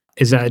this?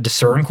 Is that a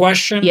discern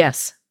question?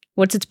 Yes.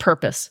 What's its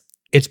purpose?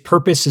 Its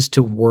purpose is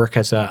to work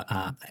as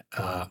a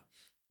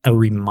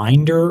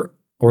reminder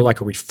or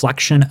like a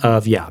reflection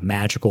of,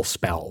 magical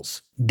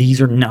spells.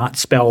 These are not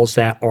spells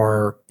that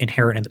are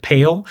inherent in the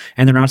Pale,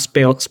 and they're not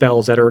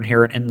spells that are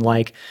inherent in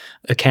like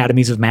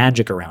academies of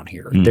magic around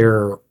here.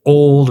 They're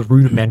old,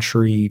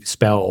 rudimentary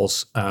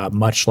spells,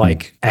 much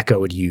like Echo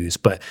would use,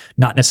 but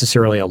not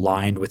necessarily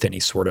aligned with any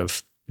sort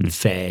of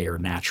fey or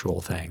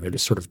natural thing. They're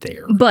just sort of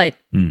there. But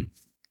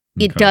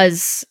it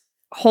does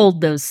hold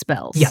those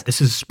spells. Yeah,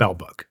 this is a spell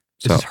book.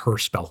 This is her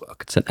spell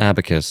book. It's an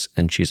abacus,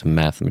 and she's a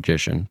math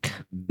magician.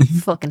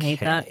 Fucking hate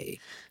that. It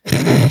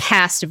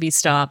has to be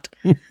stopped.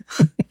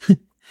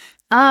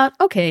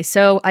 Okay,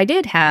 so I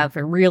did have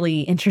a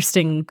really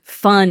interesting,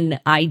 fun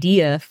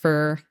idea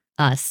for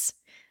us.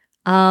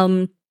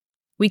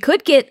 We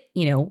could get,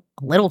 a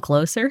little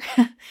closer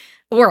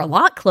or a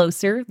lot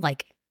closer,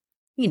 like,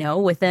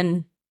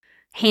 within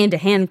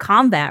hand-to-hand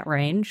combat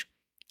range.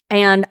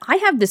 And I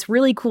have this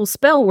really cool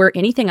spell where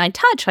anything I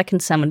touch, I can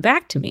summon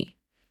back to me.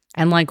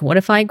 And like, what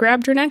if I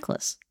grabbed your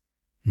necklace?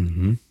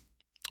 Mm-hmm.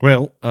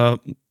 Well,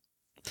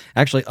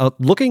 actually,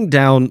 looking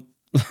down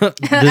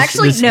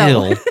this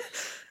hill,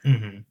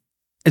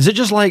 is it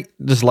just like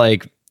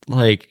the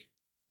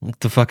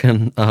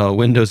fucking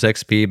Windows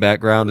XP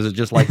background? Is it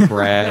just like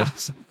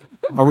grass?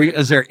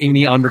 Is there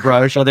any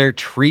underbrush? Are there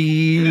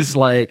trees?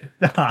 Like,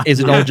 is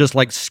it all just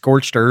like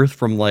scorched earth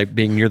from like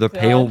being near the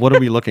Pale? What are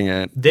we looking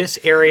at? This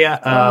area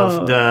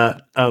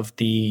of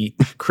the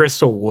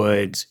crystal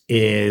woods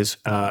is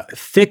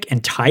thick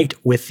and tight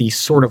with these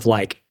sort of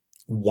like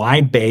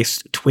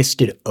wide-based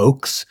twisted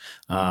oaks.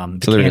 So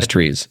they're just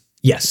trees.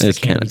 Yes, it's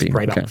canopy. Canopy.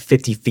 Right about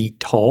 50 feet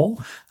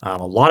tall. A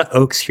lot of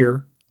oaks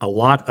here. A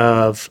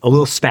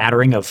little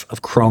spattering of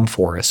chrome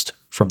forest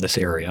from this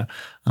area.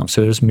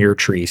 So there's mere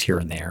trees here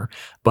and there.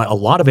 But a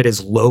lot of it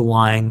is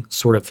low-lying,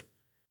 sort of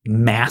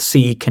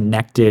massy,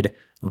 connected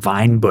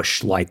vine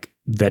bush-like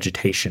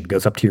vegetation. It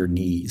goes up to your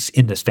knees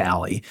in this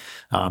valley.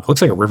 It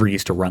looks like a river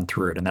used to run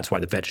through it, and that's why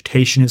the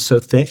vegetation is so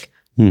thick.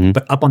 Mm-hmm.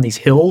 But up on these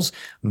hills,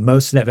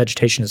 most of that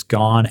vegetation is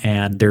gone,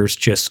 and there's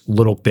just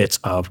little bits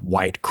of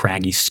white,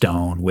 craggy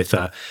stone with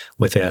a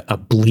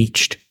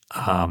bleached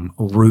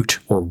root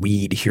or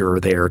weed here or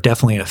there.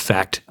 Definitely an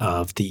effect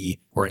of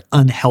or an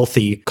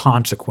unhealthy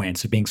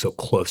consequence of being so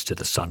close to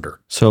the Sunder.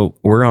 So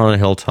we're on a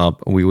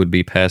hilltop. We would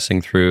be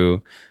passing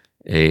through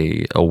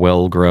a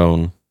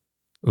well-grown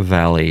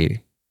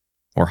valley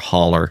or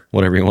holler,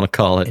 whatever you want to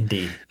call it.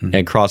 Indeed. Mm-hmm.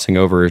 And crossing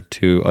over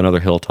to another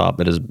hilltop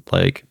that is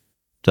like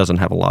doesn't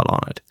have a lot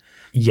on it.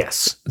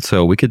 Yes.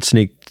 So we could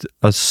sneak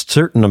a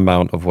certain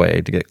amount of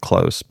way to get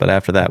close, but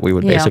after that we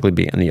would basically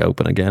be in the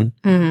open again.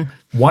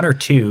 Mm-hmm. One or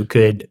two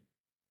could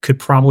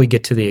probably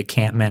get to the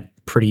encampment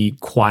pretty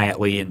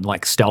quietly and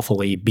like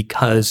stealthily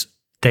because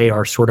they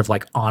are sort of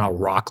like on a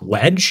rock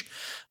ledge.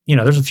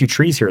 There's a few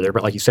trees here or there,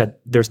 but like you said,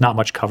 there's not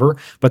much cover,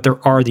 but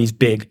there are these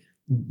big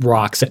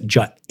rocks that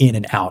jut in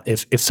and out.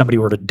 If somebody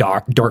were to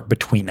dart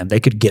between them, they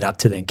could get up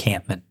to the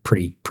encampment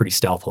pretty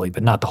stealthily,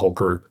 but not the whole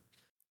group.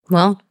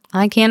 Well,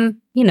 I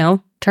can,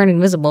 turn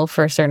invisible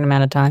for a certain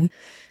amount of time.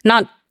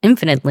 Not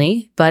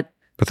infinitely, but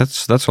But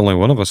that's only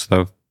one of us,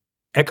 though.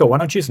 Echo, why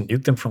don't you just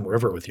nuke them from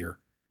river with your...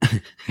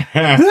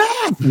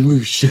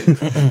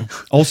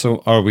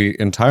 Also, are we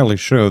entirely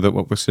sure that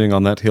what we're seeing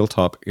on that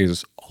hilltop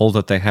is all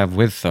that they have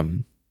with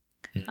them?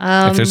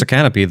 If there's a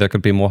canopy, there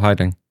could be more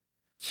hiding.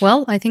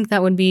 well, I think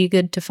that would be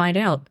good to find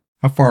out.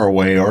 How far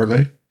away are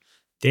they?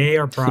 They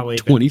are probably...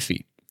 20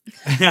 feet.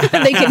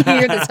 They can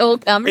hear this whole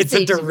It's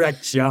conversation. a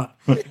direct shot.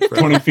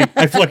 20 feet.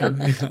 I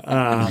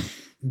flicker.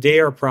 They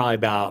are probably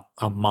about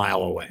a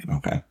mile away.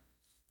 Okay.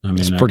 I mean,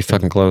 It's I pretty could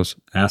fucking close.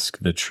 Ask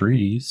the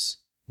trees.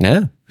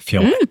 Yeah. I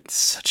feel like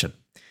such a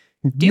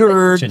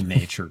Nerd. such a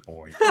nature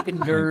boy.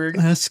 Nerd.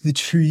 Ask the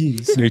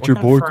trees. Nature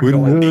What kind of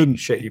Ferngully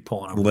shit you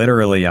pulling over?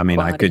 Literally, I mean,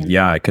 I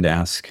Body. could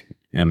ask.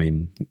 I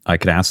mean, I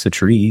could ask the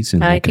trees,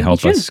 and I they could think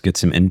help you us get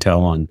some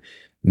intel on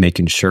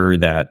making sure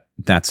that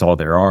that's all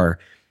there are.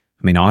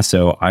 I mean,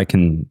 also, I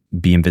can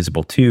be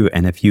invisible too,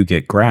 and if you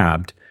get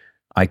grabbed,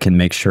 I can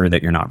make sure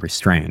that you're not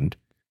restrained.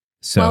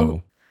 So,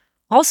 Well,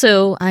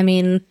 Also, I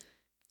mean,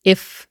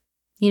 if,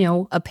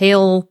 a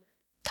pale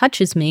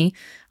touches me,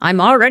 I'm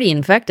already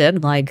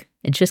infected. Like,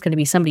 it's just going to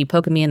be somebody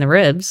poking me in the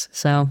ribs.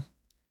 So,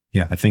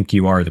 yeah, I think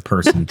you are the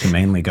person to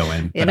mainly go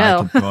in. You But I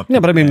know. could go up Yeah,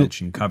 to but I the mean, edge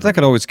and cover. that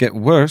could always get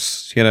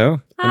worse, I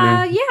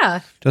mean,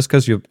 yeah. just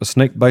because a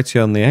snake bites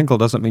you on the ankle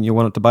doesn't mean you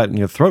want it to bite in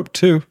your throat,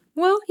 too.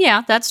 Well,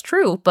 yeah, that's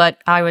true.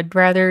 But I would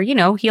rather,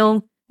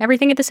 heal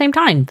everything at the same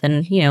time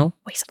than,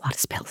 waste a lot of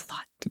spell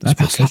slot.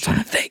 That's a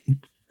thing.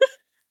 thing.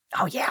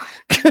 Oh, yeah.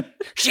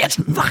 Shit.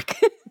 Fuck.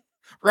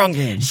 Wrong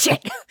game.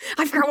 Shit.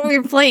 I forgot what we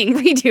were playing.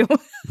 Redo.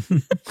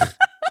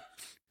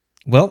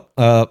 Well,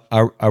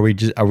 are we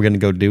going to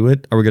go do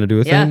it? Are we going to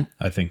do a Yeah. thing?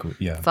 I think,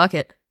 yeah. Fuck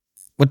it.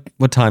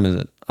 What time is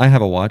it? I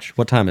have a watch.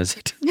 What time is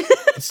it?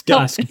 It's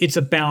dusk. It's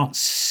about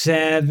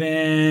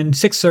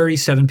 6:30,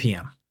 7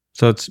 p.m.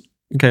 So it's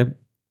okay.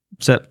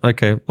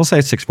 Okay, we'll say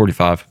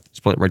 6:45.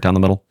 Split it right down the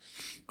middle.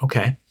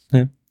 Okay.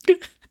 I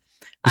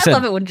said-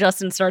 love it when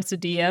Justin starts a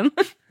DM.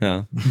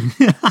 Yeah.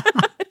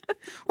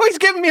 Well, he's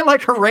giving me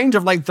like a range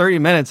of like 30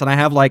 minutes, and I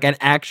have like an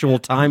actual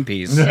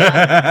timepiece.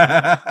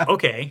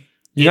 Okay.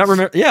 You not It's-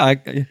 remember? Yeah.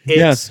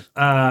 It's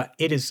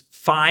it is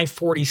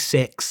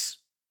 5:46,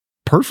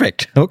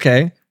 Perfect.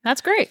 Okay.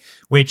 That's great.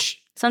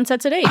 which,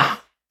 Sunsets at 8,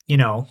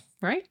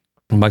 right?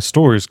 My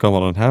story's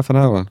going on in half an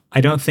hour.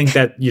 I don't think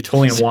that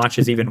Utolian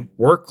watches even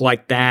work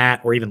like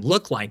that or even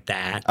look like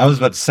that. I was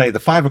about to say the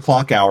 5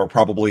 o'clock hour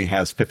probably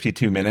has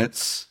 52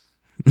 minutes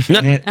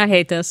in it, I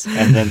hate this.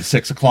 and then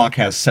 6 o'clock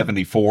has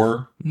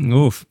 74.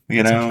 Oof.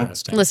 You That's know,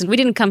 interesting. Listen, we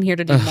didn't come here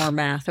to do more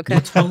math,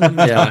 okay?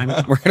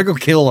 Yeah. We're going to go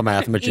kill a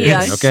math magician,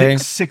 Yeah. okay?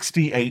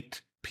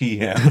 6:68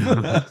 p.m.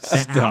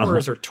 The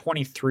hours are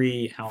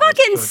 23 hours.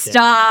 Fucking per day.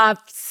 stop.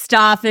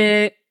 Stop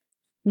it.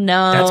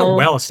 No. That's a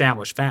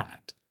well-established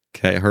fact.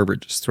 Okay,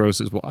 Herbert just throws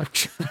his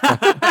watch.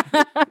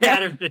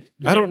 Yeah,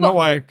 I don't know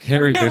why I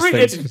carry this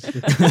Read thing.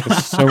 it.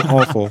 It's so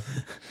awful.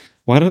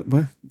 What?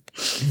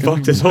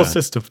 Fuck this whole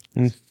system.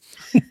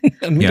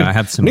 Yeah, I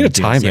have some need a ideas.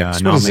 time Yeah, mix.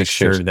 and What I'll is make this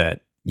shit? sure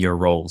that your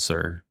roles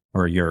or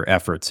your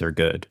efforts are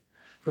good.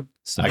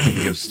 So, I can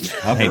give some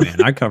cover. hey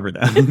man, I covered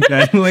that.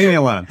 Okay, leave me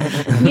alone.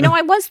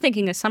 I was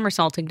thinking of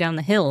somersaulting down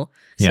the hill.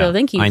 So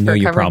thank you I know for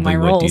you covering probably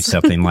my would do roles.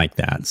 something like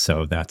that.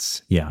 So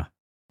that's I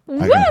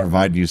can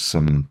provide you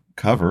some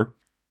cover.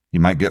 You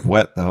might get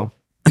wet though.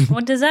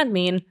 What does that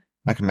mean?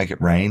 I can make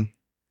it rain.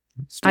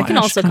 I can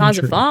also cause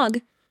a fog.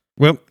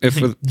 Well, if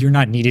You're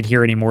not needed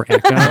here anymore,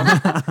 Echo.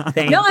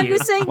 Thank No, I'm you.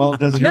 just saying. Well,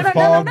 does No, your no, no,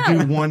 fog no,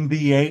 do no.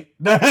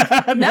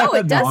 1d8? No,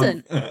 it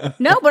doesn't.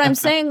 No, but I'm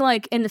saying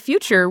like in the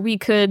future we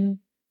could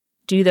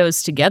do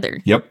those together.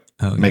 Yep.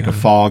 Oh, Make a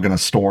fog and a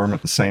storm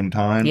at the same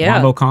time.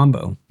 Yeah.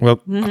 combo. well,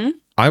 hmm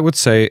I would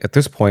say at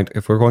this point,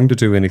 if we're going to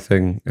do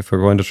anything, if we're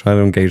going to try to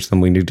engage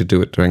them, we need to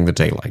do it during the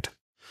daylight.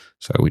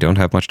 So we don't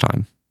have much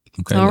time.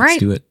 Okay, All let's right.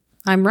 do it.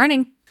 I'm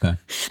running.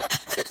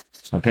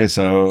 Okay,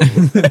 so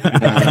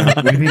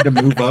we need to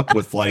move up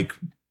with like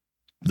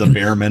the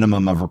bare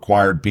minimum of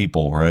required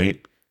people,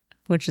 right?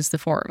 Which is the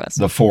 4 of us.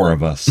 The 4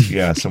 of us.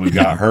 Yeah. So we've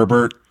got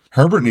Herbert.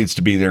 Herbert needs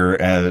to be there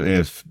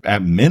if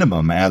at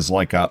minimum as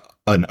like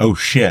an oh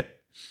shit.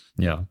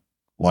 Yeah.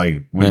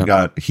 Like we've Yeah.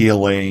 got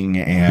healing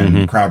and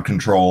Mhm. crowd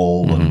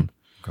control and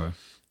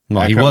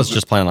Well, he Echo- was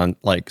just planning on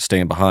like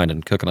staying behind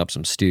and cooking up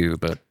some stew,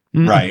 but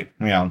right.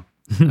 Yeah.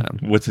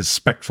 With his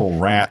spectral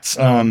rats.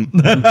 how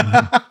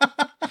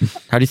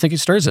do you think he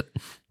stirs it?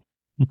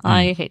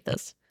 I hate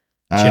this.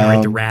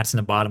 Generate the um, rats in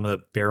the bottom of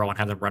the barrel and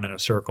have them run in a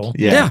circle.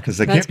 Yeah, Yeah, because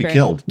they that's can't be great.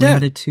 killed. Yeah.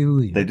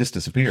 Ratatouille. They just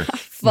disappear.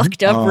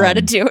 Fucked up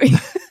Ratatouille.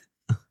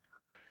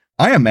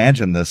 I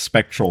imagine the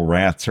spectral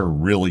rats are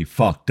really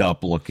fucked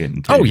up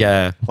looking. Too. Oh,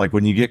 yeah. Like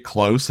when you get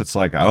close, it's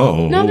like,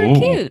 oh. No, they're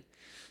cute.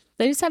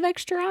 They just have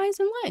extra eyes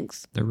and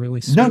legs. They're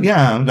really sweet. No,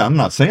 yeah, I'm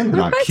not saying they're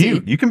They're not fuzzy.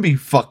 cute. You can be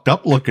fucked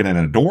up looking and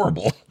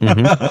adorable.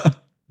 Mhm.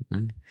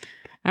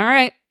 All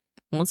right.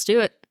 Let's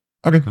do it.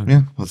 Okay,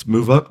 yeah. Let's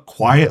move up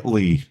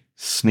quietly,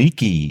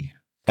 sneaky.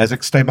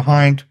 Ezek, stay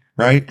behind,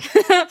 right?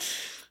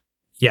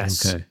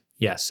 Yes. Okay.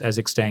 Yes,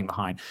 Ezek staying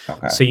behind.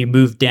 Okay. So you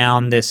move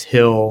down this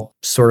hill,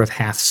 sort of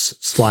half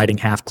sliding,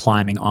 half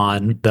climbing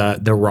on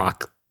the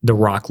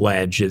rock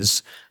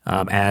ledges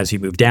as you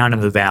move down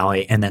into the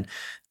valley, and then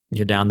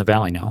you're down the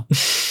valley now.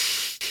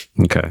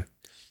 Okay.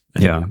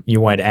 Yeah. You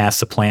wanted to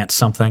ask the plant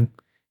something?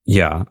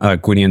 Yeah.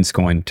 Gwydion's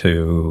going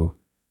to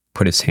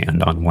put his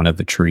hand on one of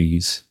the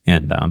trees.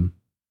 And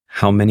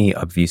how many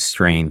of these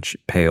strange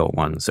pale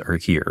ones are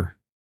here?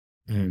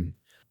 Mm.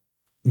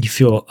 You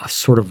feel a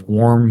sort of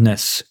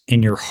warmness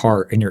in your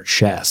heart, in your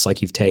chest,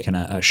 like you've taken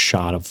a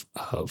shot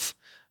of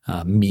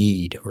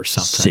mead or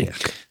something.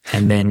 Sick.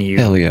 And then you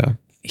Hell yeah.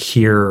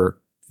 hear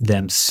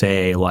them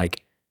say,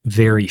 like,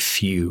 very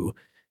few.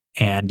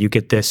 And you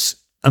get this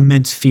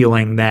immense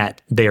feeling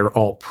that they're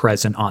all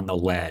present on the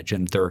ledge,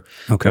 and there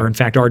in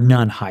fact are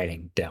none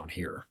hiding down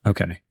here.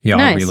 Okay. Yeah,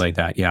 Nice. I'll relay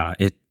that. Yeah.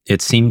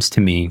 It seems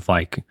to me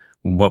like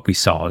what we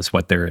saw is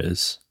what there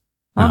is.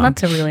 Well,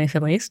 that's a relief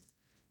at least.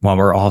 While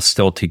we're all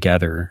still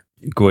together,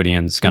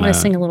 Gwydion's I'm gonna gonna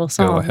sing a little go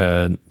song.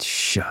 ahead.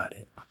 Shut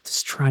it. I'm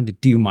just trying to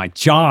do my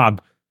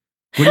job.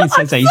 Gwydion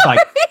says that. He's like,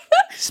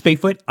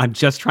 Spadefoot, I'm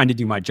just trying to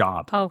do my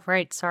job. Oh,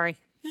 right. Sorry.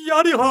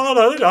 Watch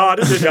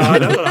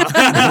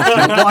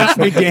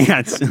me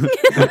dance.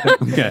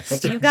 Okay.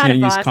 You got it,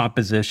 use boss.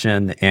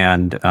 composition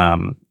and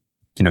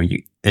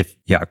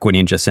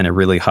Gwydion just in a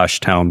really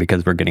hushed tone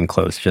because we're getting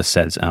close, just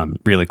says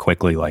really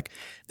quickly, like,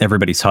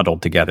 everybody's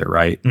huddled together,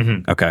 right?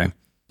 Mm-hmm. Okay.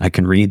 I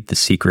can read the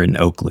secret in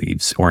oak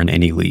leaves or in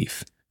any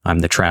leaf. I'm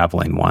the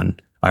traveling one.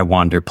 I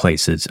wander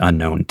places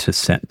unknown to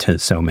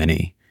so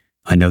many.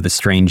 I know the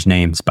strange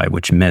names by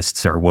which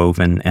mists are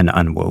woven and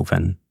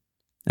unwoven.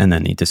 And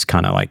then he just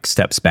kind of like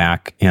steps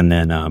back, and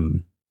then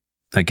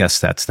I guess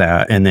that's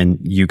that. And then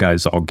you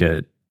guys all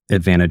get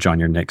advantage on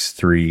your next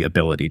 3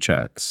 ability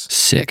checks.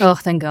 Sick. Oh,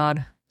 thank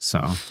God. So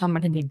I'm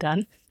gonna need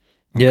done.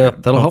 Yeah,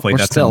 that'll hopefully help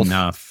that's stealth.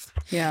 enough.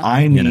 Yeah.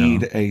 I You know.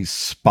 need a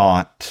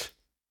spot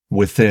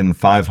within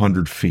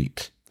 500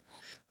 feet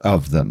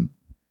of them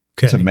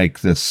to make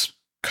this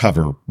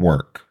cover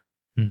work.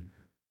 Hmm.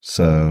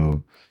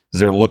 So does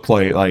there look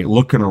like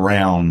looking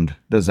around,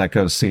 does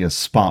Echo see a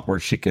spot where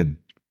she could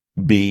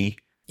be?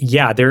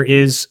 Yeah, there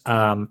is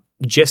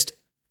just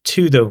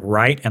to the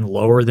right and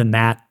lower than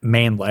that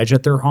main ledge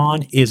that they're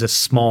on is a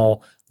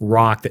small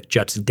rock that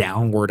juts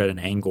downward at an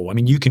angle. I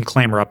mean, you can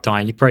clamber up to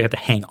it. You probably have to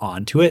hang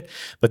on to it,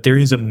 but there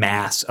is a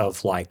mass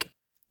of like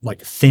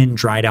thin,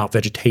 dried out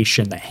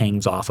vegetation that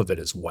hangs off of it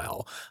as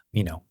well.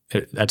 You know,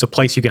 that's a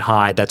place you can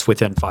hide. That's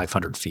within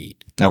 500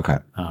 feet. Okay.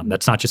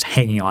 That's not just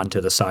hanging on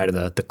to the side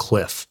of the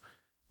cliff.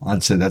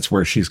 I'd say that's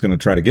where she's going to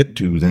try to get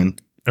to then.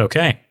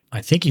 Okay.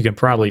 I think you can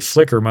probably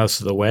flicker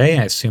most of the way.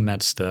 I assume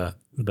that's the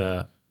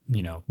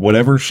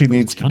Whatever she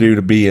needs to do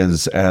to be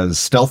as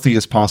stealthy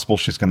as possible,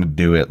 she's going to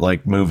do it,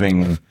 like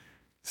moving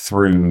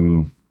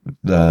through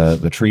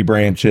the tree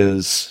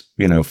branches,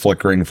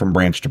 flickering from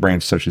branch to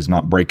branch so she's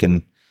not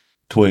breaking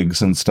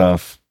twigs and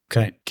stuff.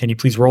 Okay. Can you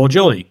please roll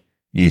agility?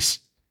 Yes.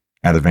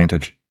 At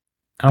advantage.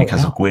 Oh,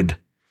 Because wow. of Gwyd.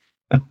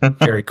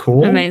 Very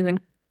cool. Amazing.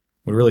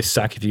 Would really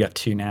suck if you got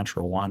 2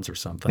 natural ones or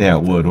something. Yeah,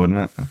 it would,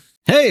 wouldn't it?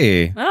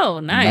 Hey. Oh,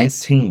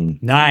 nice. 19.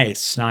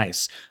 Nice.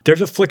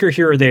 There's a flicker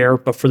here or there,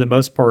 but for the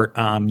most part,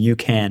 you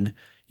can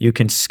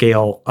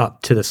scale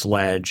up to this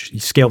ledge. You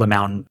scale the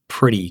mountain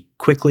pretty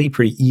quickly,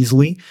 pretty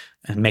easily,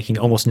 and making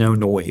almost no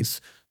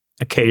noise.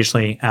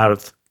 Occasionally, out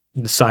of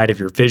the side of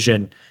your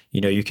vision,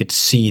 you could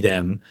see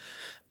them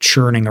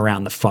churning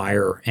around the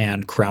fire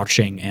and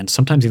crouching and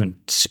sometimes even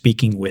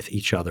speaking with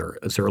each other,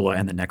 Azurla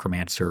and the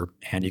necromancer.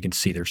 And you can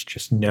see there's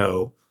just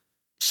no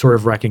sort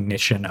of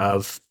recognition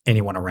of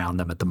anyone around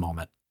them at the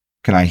moment.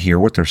 Can I hear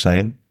what they're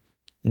saying?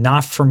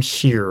 Not from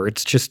here.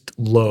 It's just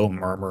low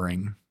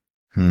murmuring.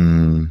 Give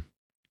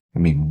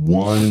me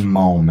one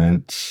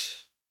moment.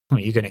 Are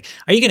you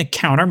gonna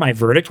counter my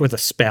verdict with a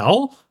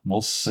spell?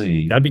 We'll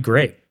see. That'd be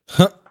great.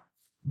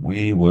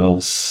 We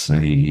will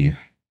see.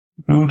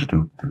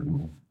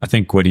 I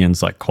think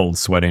Gwydion's like cold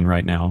sweating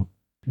right now.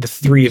 The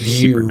 3 of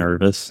Super you,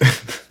 nervous.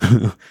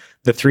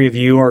 the 3 of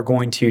you are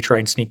going to try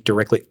and sneak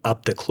directly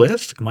up the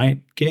cliff. Am I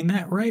getting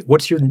that right?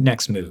 What's your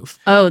next move?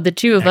 Oh, the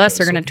 2 of us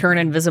are Echoes gonna looking turn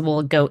around. invisible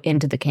and go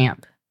into the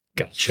camp.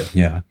 Gotcha.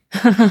 Yeah.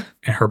 And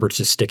Herbert's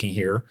just sticking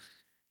here.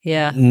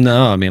 Yeah.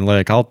 No, I mean,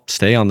 like, I'll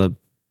stay on the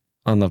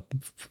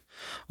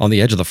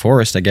edge of the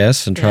forest, I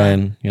guess, and try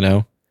and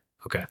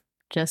Okay.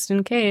 Just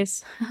in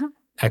case.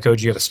 Echo,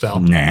 do you have a spell?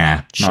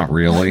 Nah, Sure. not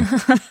really.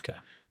 Okay.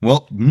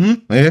 Well,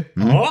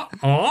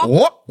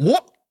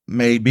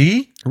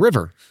 maybe.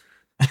 river.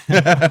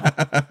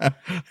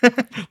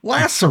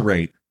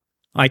 Lacerate.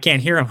 I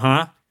can't hear him,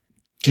 huh?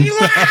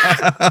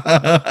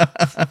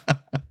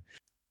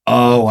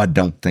 Oh, I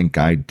don't think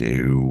I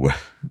do.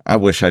 I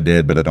wish I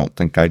did, but I don't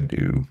think I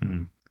do.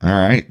 Hmm. All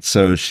right.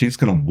 So she's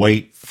going to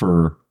wait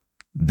for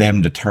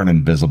them to turn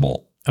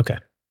invisible. Okay.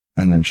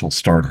 And then she'll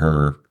start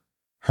her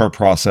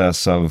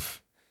process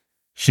of,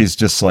 she's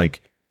just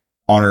like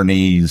on her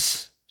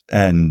knees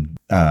and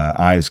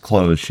eyes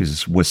closed,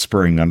 she's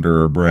whispering under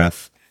her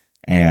breath,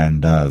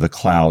 and the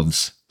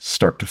clouds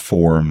start to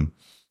form,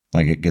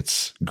 like it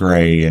gets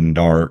gray and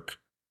dark,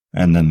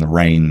 and then the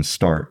rain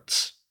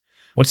starts.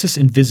 What's this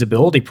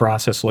invisibility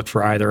process look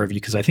for either of you?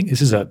 Because I think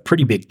this is a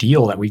pretty big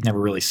deal that we've never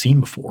really seen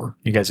before.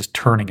 You guys just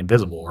turning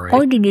invisible, right?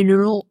 I did it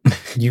all.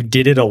 You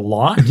did it a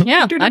lot?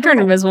 Yeah, I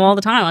turned invisible all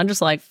the time. I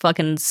just like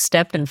fucking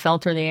stepped and fell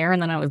through the air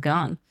and then I was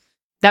gone.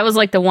 That was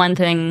like the one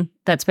thing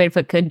that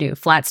Spadefoot could do.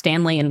 Flat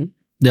Stanley and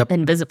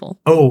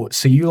invisible. Oh,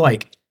 so you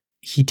like,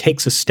 he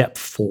takes a step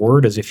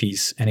forward as if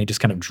and he just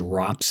kind of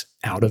drops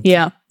out of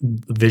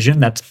vision.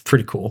 That's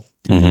pretty cool.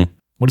 Mm-hmm.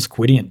 What's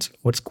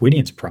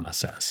Gwydion's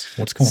process?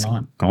 What's going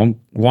on? All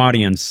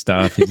Wadian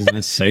stuff. He's going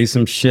to say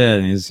some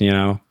shit. He's,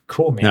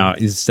 Cool, man. No,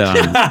 he's,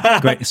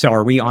 great. So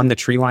are we on the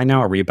tree line now?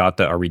 Are we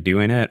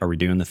doing it? Are we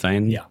doing the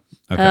thing? Yeah.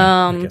 Okay.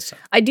 I guess so.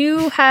 I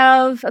do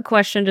have a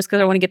question just because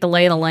I want to get the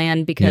lay of the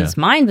land because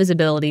my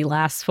invisibility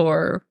lasts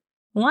for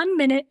 1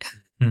 minute.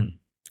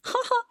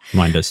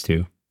 Mine does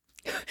too.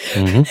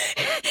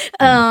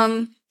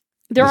 Mm-hmm.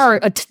 There are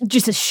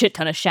just a shit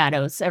ton of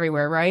shadows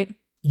everywhere, right?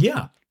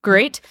 Yeah.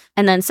 Great.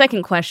 And then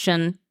second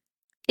question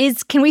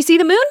is, can we see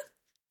the moon?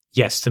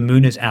 Yes, the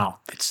moon is out.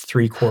 It's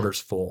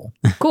 3/4 full.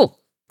 Cool.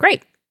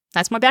 Great.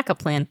 That's my backup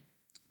plan.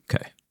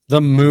 Okay. The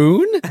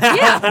moon?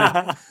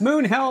 Yeah.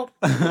 Moon, help.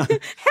 Help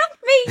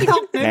me.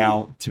 Help me.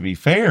 Now, to be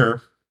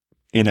fair,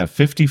 in a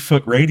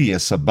 50-foot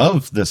radius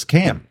above this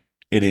camp,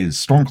 it is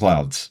storm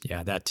clouds.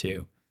 Yeah, that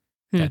too.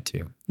 That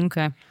too.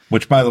 Okay.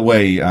 Which, by the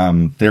way,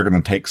 they're going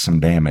to take some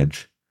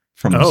damage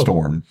from the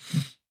storm.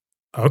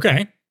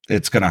 Okay.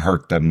 It's going to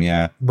hurt them,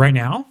 yeah. Right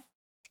now?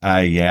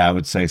 Yeah, I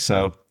would say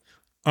so.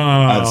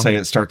 I'd say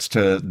it starts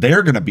to...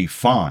 They're going to be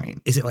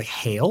fine. Is it like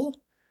hail?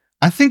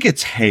 I think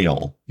it's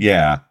hail,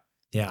 yeah.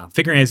 Yeah,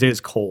 figuring as it is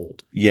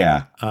cold.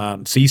 Yeah.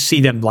 So you see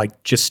them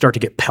like just start to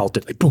get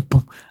pelted, like boom,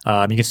 boom.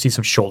 You can see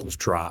some shoulders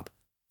drop.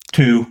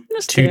 2.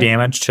 Just 2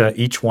 damage to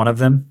each one of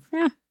them.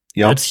 Yeah.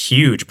 Yep. That's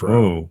huge, bro.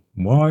 Oh,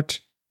 what?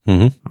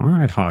 Mm-hmm. All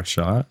right,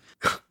 hotshot.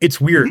 It's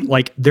weird.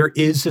 Like there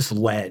is this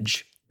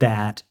ledge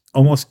that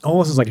almost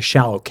is like a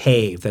shallow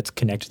cave that's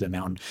connected to the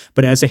mountain.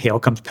 But as the hail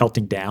comes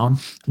pelting down,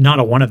 not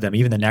a one of them,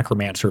 even the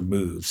necromancer,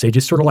 moves. They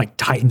just sort of like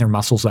tighten their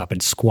muscles up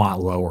and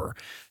squat lower,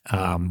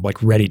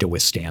 like ready to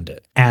withstand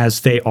it.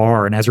 As they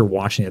are, and as you're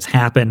watching this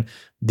happen,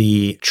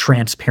 the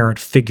transparent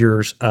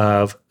figures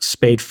of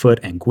Spadefoot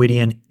and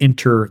Gwydion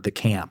enter the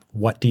camp.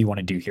 What do you want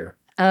to do here?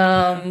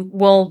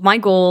 Well, my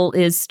goal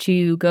is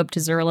to go up to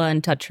Zerla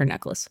and touch her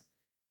necklace.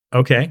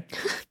 Okay.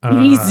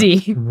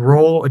 Easy.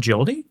 Roll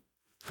agility.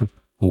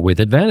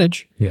 With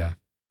advantage. Yeah.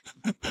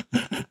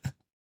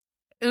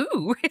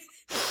 Ooh.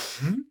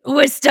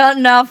 We're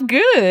starting off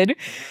good.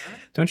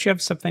 Don't you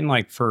have something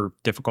like for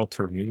difficult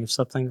terrain or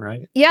something,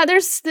 right? Yeah,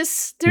 there's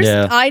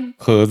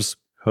Hooves.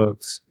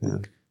 Hooks. Yeah.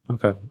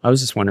 Okay. I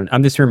was just wondering.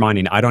 I'm just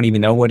reminding. I don't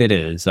even know what it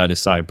is. I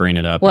decided to bring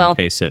it up in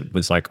case it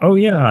was like, oh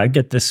yeah, I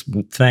get this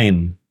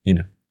thing.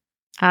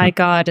 I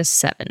got a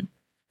 7.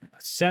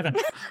 7.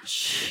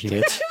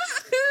 Shit.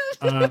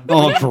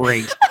 Oh,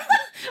 great.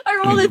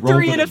 I rolled a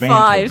 3 and a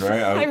 5.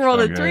 Right? I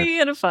rolled a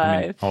 3 and a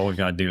 5. All we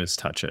gotta do is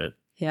touch it.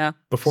 Yeah.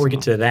 Before we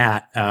get to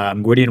that,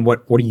 Gwydion,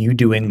 what are you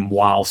doing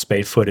while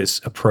Spadefoot is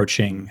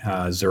approaching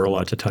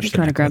Zerla to touch I'm the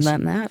trying to grab necklace?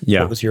 that map.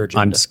 Yeah. What was your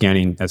agenda? I'm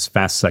scanning as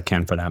fast as I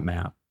can for that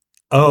map.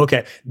 Oh,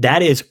 okay.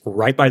 That is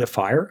right by the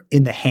fire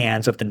in the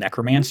hands of the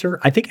necromancer.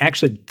 I think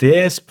actually at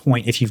this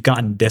point, if you've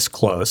gotten this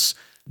close,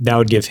 that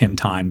would give him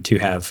time to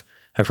have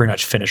pretty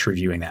much finished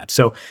reviewing that.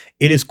 So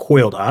it is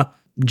coiled up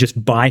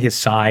just by his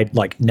side,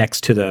 like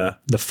next to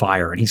the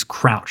fire, and he's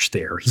crouched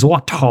there. He's a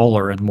lot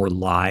taller and more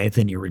lithe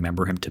than you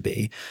remember him to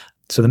be.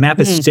 So the map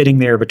is sitting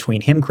there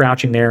between him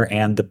crouching there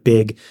and the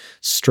big,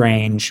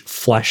 strange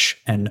flesh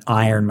and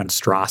iron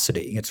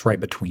monstrosity. It's right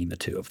between the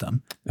two of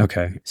them.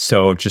 Okay.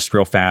 So just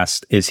real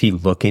fast, is he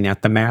looking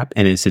at the map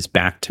and is his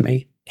back to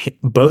me?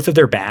 Both of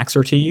their backs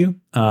are to you,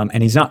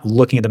 and he's not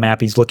looking at the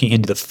map. He's looking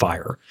into the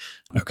fire.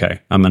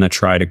 Okay. I'm going to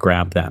try to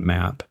grab that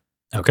map.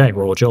 Okay.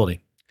 Roll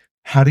agility.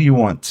 How do you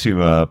want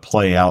to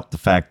play out the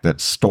fact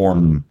that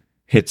Storm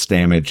hits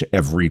damage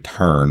every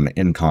turn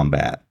in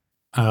combat?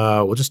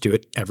 We'll just do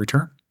it every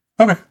turn.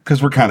 Okay,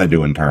 because we're kind of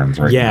doing turns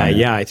right now.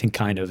 Yeah, I think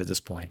kind of at this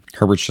point.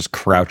 Herbert's just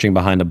crouching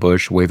behind a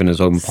bush, waving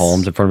his open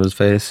palms in front of his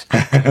face.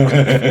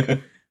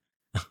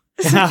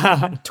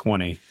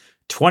 20.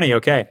 20,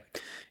 okay.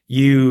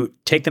 You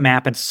take the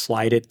map and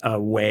slide it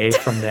away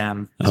from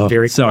them. It's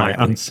very sorry.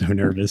 quietly. I'm so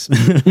nervous.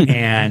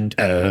 And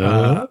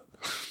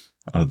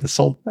this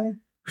old thing?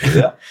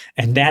 Yeah.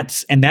 and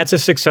that's a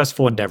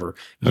successful endeavor.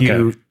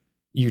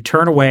 You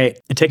turn away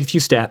and take a few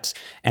steps,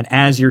 and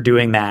as you're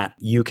doing that,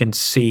 you can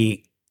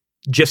see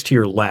just to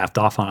your left,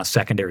 off on a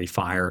secondary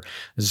fire,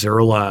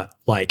 Zerla,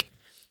 like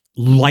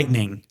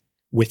lightning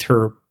with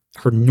her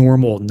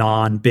normal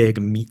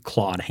non-big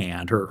meat-clawed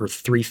hand, her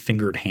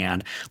 3-fingered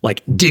hand,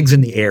 like digs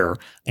in the air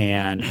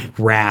and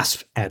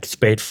grasps at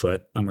Spadefoot.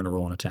 I'm going to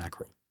roll an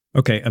attack roll.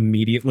 Okay.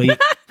 Immediately.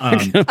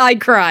 I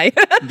cry.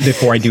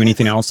 Before I do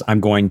anything else, I'm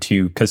going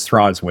to, because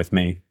Thra is with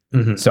me,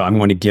 Mhm. So I'm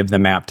going to give the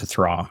map to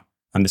Thra.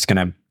 I'm just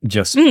going to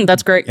just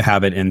That's great.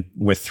 have it in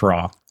with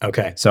Thra.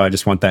 Okay. So I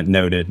just want that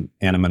noted,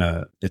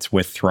 and it's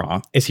with Thra.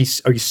 Are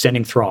you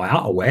sending Thrall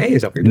out away?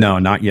 Is that what you're doing? No,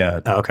 not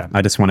yet. Oh, okay.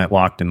 I just want it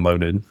locked and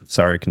loaded.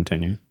 Sorry,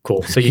 continue.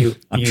 Cool. So you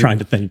I'm trying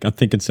to think. I'm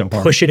thinking so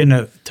hard. push it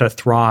into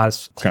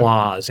Thrall's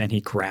claws and he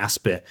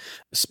grasps it.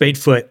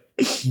 Spadefoot,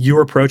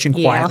 you're approaching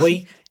Yeah.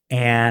 quietly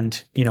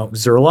and,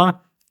 Zerla,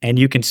 and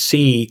you can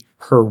see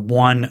her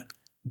one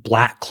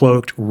black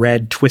cloaked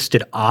red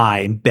twisted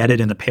eye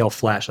embedded in the pale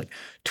flesh, like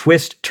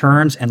twist,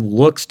 turns and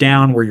looks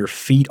down where your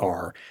feet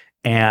are.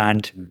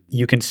 And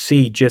you can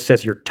see just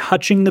as you're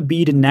touching the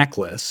beaded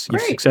necklace, you've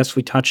Great.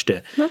 successfully touched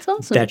it, That's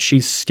awesome. that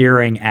she's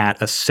staring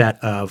at a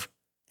set of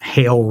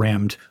hail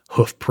rimmed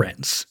hoof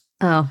prints.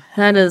 Oh,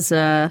 that is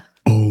Oh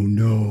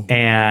no.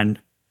 And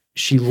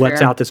she lets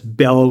Fair. out this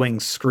bellowing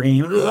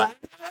scream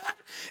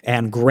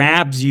and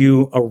grabs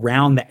you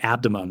around the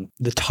abdomen,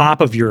 the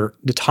top of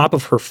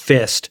her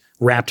fist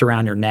wrapped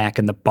around your neck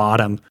and the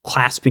bottom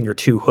clasping your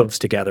two hooves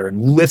together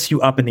and lifts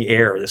you up in the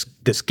air,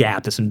 this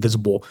gap, this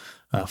invisible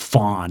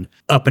fawn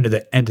up into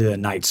the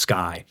night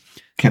sky.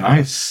 Can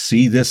I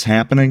see this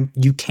happening?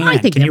 You can. I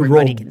think Can you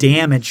roll everybody can.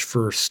 damage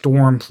for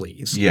Storm,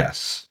 please?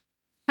 Yes.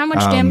 how much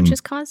damage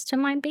is caused to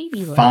my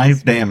baby legs?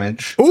 5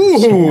 damage.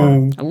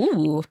 Storm,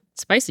 Ooh,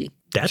 spicy.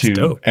 That's to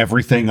dope.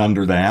 everything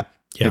under that,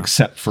 Yeah.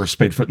 except for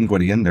Spadefoot and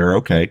Gwydion. They're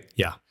okay.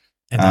 Yeah.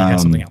 And then you had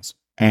something else.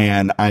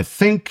 And I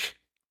think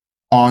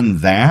on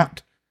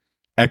that,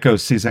 Echo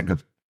sees that and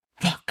goes,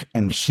 fuck.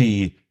 And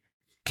she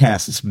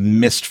casts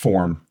mist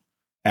form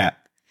at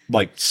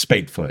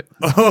Spadefoot.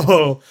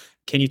 Oh,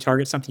 can you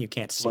target something you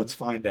can't see? Let's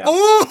find out.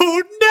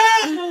 Oh,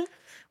 no.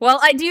 Well,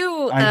 I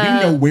do. I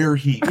do know where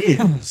he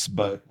is,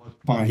 but let's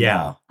find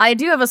Yeah. out. I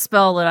do have a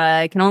spell that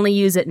I can only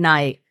use at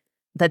night.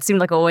 That seemed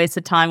like a waste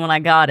of time when I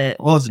got it.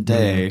 Well, it's a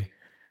day.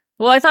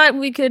 Well, I thought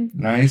we could.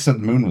 No, he said the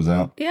moon was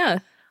out. Yeah,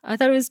 I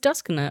thought it was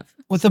dusk enough.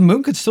 Well, the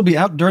moon could still be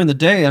out during the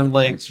day. And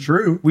It's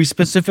true. we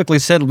specifically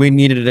said we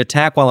needed an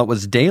attack while it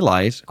was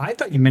daylight. I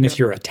thought you meant if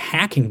you're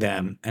attacking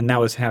them and that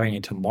was having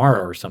it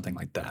tomorrow or something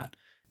like that.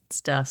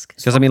 It's dusk.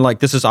 Because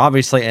this is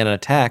obviously an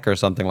attack or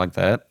something like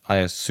that, I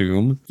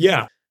assume.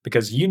 Yeah.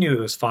 Because you knew it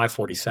was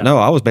 5:47. No,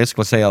 I was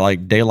basically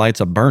saying daylight's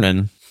a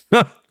burning.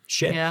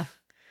 Shit. Yeah,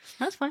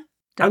 that's fine.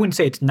 I wouldn't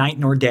say it's night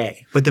nor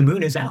day, but the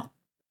moon is out.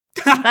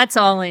 That's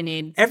all I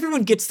need.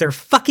 Everyone gets their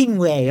fucking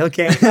way,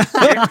 okay?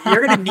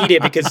 You're going to need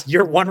it because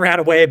you're one rat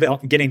away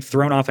about getting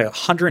thrown off a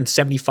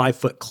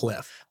 175-foot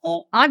cliff.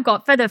 Well, I've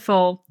got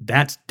featherfall.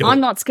 That's dope.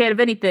 I'm not scared of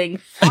anything.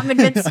 I'm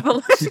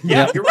invincible.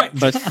 Yeah, you're right.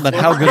 But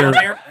how good are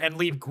there and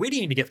leave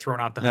Gwydion to get thrown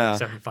off the Yeah.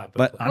 175-foot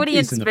But- cliff. I'm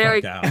Gwydion's piecing the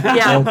very- fuck out.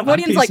 yeah, I'm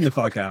Gwydion's like- piecing the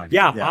fuck out.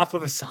 Yeah, off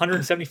of a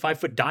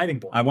 175-foot diving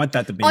board. I want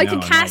that to be I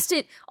known. can cast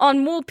it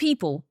on more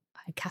people.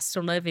 I cast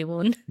on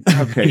everyone.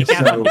 Okay, You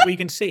can't so look what you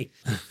can see.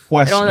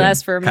 question. It only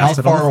lasts for a How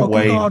minute. far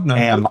away God, no.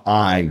 am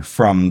I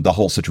from the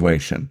whole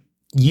situation?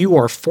 You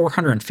are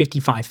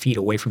 455 feet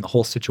away from the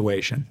whole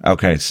situation.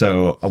 Okay,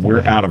 so we're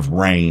out of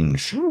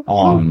range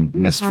on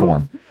mist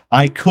form.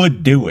 I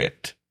could do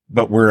it,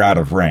 but we're out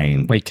of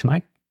range. Wait, can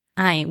I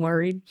ain't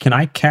worried.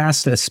 I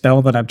cast a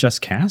spell that I've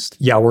just cast?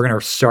 Yeah, we're going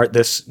to start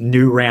this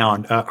new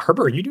round.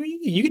 Herbert,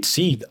 you can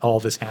see all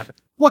this happen.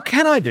 What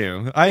can I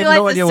do? I He have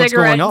no lights a idea what's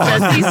cigarette going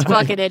and on. says, these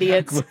fucking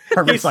idiots.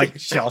 Herbert's like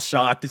shell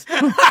shocked.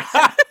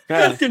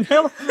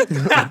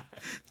 I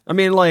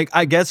mean,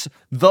 I guess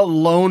the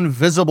lone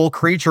visible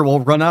creature will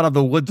run out of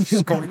the woods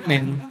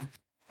screaming,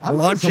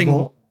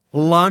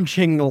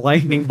 launching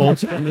lightning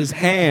bolts from his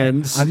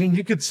hands. I mean,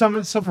 you could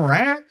summon some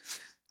rats.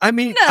 I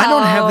mean, I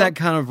don't have No. that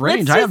kind of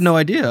range. Let's I have just- no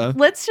idea.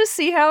 Let's just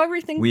see how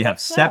everything We have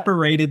plays out.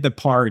 separated the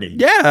party.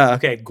 Yeah.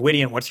 Okay,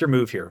 Gwydion, what's your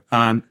move here?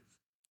 I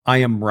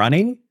am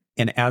running,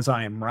 and as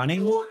I am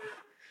running,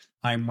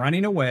 I'm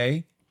running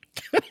away.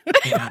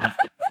 And,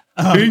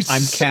 I'm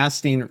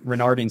casting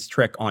Renardin's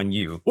trick on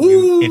you.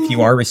 If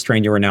you are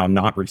restrained, you are now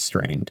not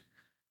restrained.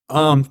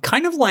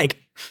 Kind of like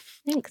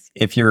Thanks.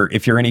 If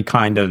you're any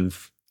kind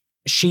of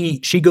she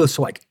goes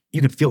to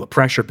you can feel the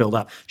pressure build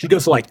up. She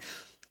goes to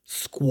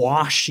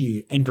squash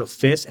you in her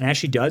fist, and as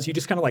she does, you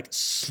just kind of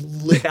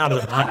slip out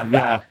of the bottom.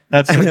 Yeah,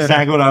 that's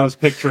exactly what I was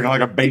picturing,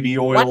 like a baby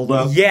oiled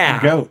up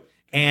Yeah. goat.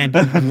 And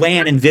you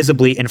land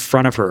invisibly in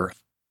front of her.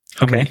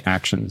 how many Okay.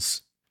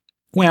 actions.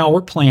 Well,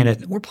 we're playing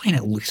it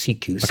loosey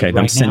goosey. Okay,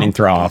 right I'm sending now.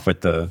 Thra off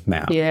with the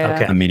map. Yeah.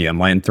 Okay. Immediately, I'm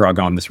letting Thra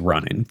go on this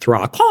running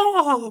Throck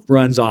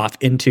runs off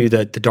into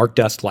the dark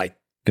dust light.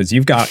 because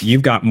you've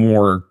got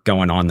more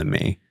going on than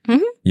me.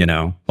 Mhm. You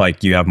know,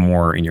 you have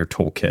more in your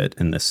toolkit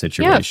in this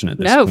situation at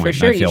this No, point. for And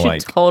sure. I You feel should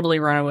like totally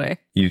run away.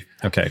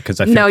 because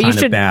I feel No, you kind of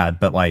should- bad,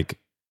 but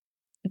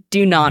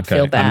Do not okay,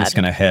 feel bad. I'm just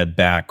gonna head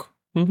back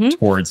hmm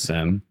towards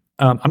them.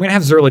 I'm going to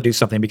have Zerla do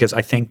something because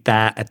I think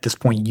that at this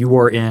point you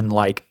are in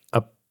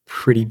a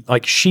pretty,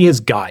 she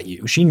has got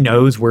you. She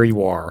knows where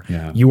you are.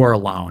 Yeah. You are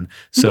alone.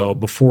 So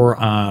before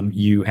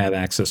you have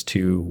access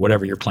to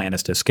whatever your plan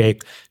is to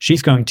escape,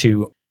 she's going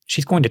to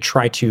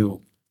try to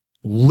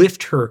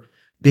lift her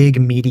big,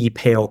 meaty,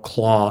 pale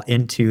claw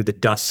into the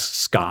dusk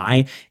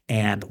sky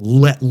and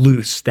let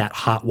loose that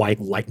hot white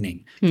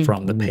lightning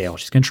from the pail.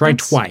 She's going to try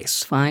That's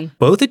twice. Fine.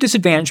 Both at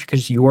disadvantage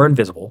because you are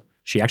invisible.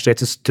 She actually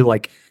has to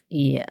like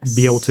Yes.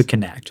 be able to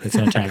connect. It's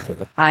an attack.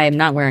 I am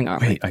not wearing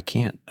armor. Wait, I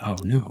can't. Oh,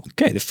 no.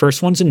 Okay, the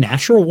first one's a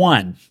natural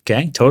 1.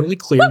 Okay, totally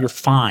clear. You're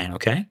fine.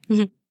 Okay.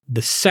 Mhm.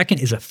 The second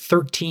is a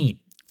 13.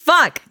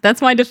 Fuck.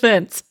 That's my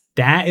defense.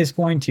 That is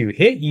going to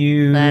hit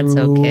you. That's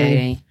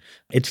okay.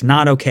 It's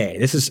not okay.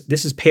 This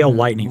is pale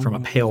lightning from a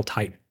pale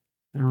titan.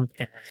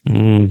 Okay.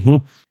 Mm-hmm. You're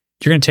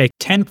going to take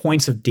 10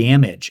 points of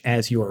damage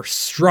as you are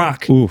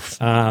struck Oof.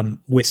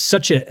 with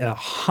such a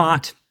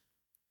hot,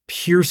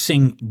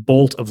 piercing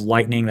bolt of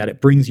lightning that it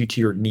brings you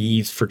to your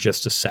knees for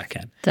just a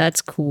second.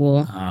 That's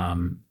cool.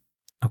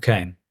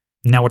 Okay.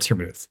 Now what's your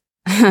move?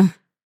 I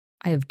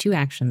have 2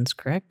 actions,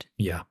 correct?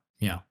 Yeah.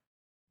 Yeah.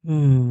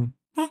 Hmm.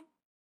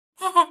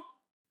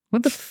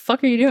 What the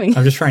fuck are you doing?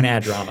 I'm just trying to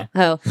add drama.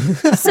 Oh.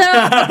 So,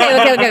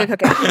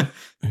 okay.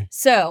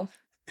 So,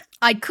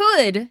 I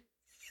could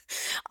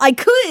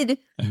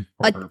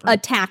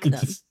attack them.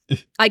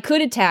 I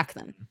could attack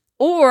them.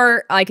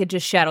 Or I could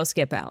just shadow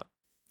skip out.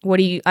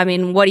 Do you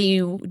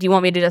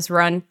want me to just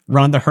run?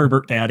 Run the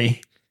Herbert,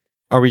 Daddy.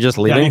 Are we just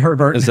Daddy leaving?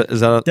 Herbert. Is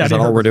that Daddy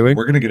all we're Herbert. doing?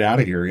 We're gonna get out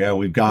of here. Yeah,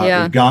 we've got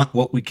Yeah.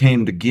 what we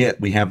came to get.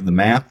 We have the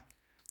map,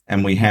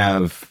 and we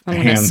have I'm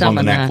gonna hands on the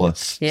summon that.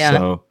 necklace. Yeah.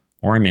 So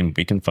Or, I mean,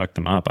 we can fuck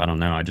them up. I don't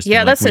know. I just Yeah,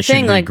 feel that's like we the should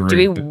thing. Like, do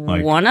we regroup.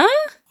 Like, wanna?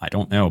 I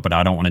don't know, but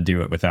I don't want to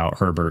do it without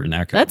Herbert and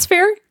Echo. That's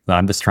fair.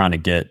 I'm just trying to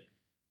get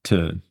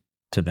to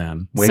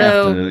them.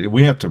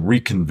 we have to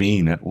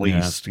reconvene at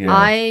least. Yeah.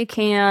 I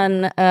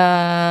can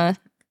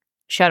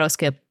shadow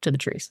skip to the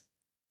trees.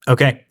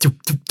 Okay.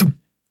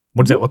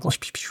 What does that look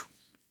like?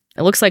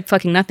 It looks like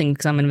fucking nothing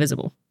because I'm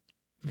invisible.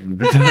 Yeah, An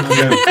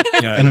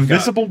you've got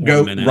invisible 1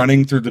 goat minute.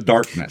 running through the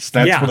darkness.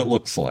 That's Yeah. what it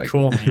looks like.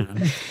 Cool,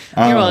 man.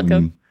 You're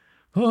welcome.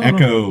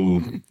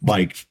 Echo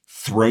like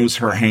throws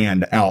her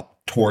hand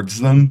out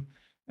towards them,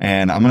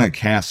 and I'm gonna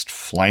cast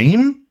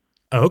flame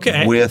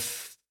Okay.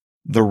 with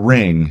the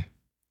ring,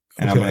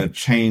 and I'm Okay. gonna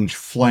change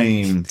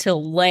flame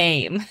Till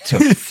lame.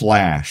 to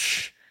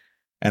flash,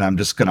 and I'm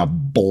just gonna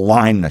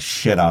blind the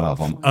shit out of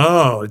them.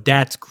 Oh,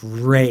 that's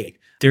great.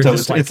 There's So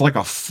just like, it's like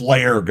a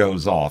flare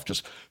goes off,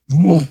 just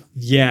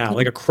yeah,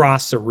 like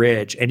across the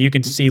ridge. And you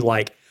can see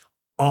like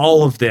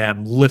all of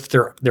them lift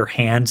their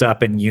hands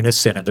up in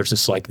unison. And there's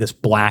just like this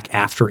black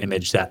after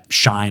image that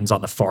shines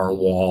on the far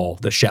wall,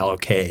 the shallow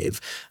cave.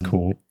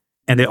 Cool.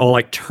 And they all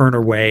like turn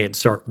away and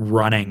start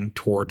running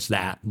towards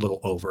that little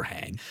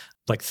overhang.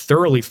 Like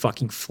thoroughly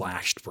fucking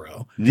flashed,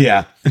 bro.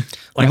 yeah.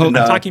 Like And,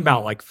 I'm talking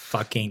about like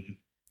fucking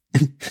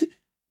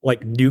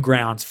like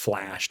Newgrounds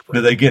flashed, bro.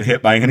 Do they get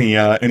hit by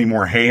any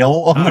more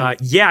hail?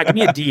 Yeah, give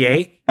me a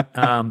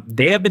D8.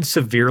 They have been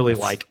severely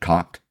like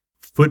Cocked.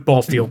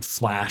 football field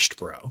flashed,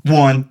 bro.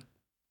 1.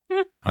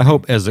 I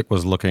hope Ezek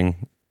was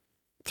looking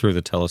through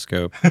the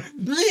telescope.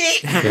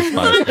 He's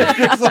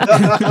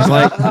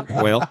like,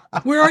 well,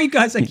 Where are you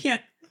guys? I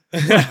can't.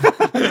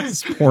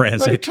 Poor They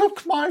Ezek.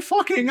 took my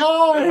fucking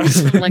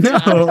eyes. Like,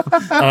 oh.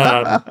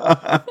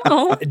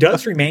 It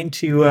does remain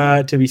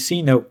to be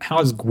seen though. How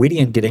is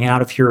Gwydion getting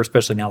out of here,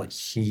 especially now that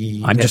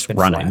he I'm has just been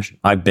running. flashed?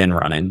 I've been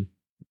running.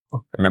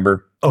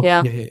 Remember? Oh,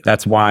 Yeah.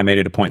 That's why I made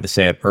it a point to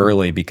say it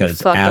early,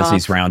 because Fuck as off.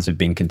 these rounds have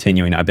been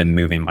continuing, I've been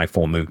moving my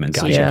full movement.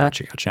 Gotcha, Yeah.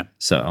 gotcha.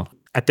 So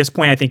At this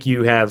point, I think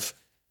you have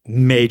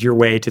made your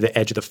way to the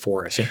edge of the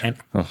forest, and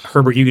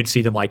Herbert, you can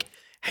see them like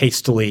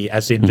hastily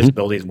as the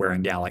invisibility is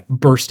wearing down, like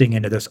bursting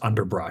into this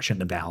underbrush in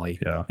the valley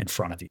in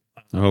front of you.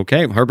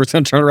 okay, Herbert's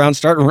gonna turn around and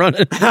start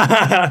running.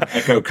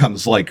 Echo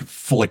comes like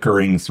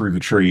flickering through the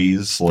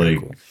trees. Like,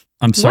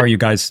 I'm sorry you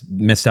guys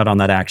missed out on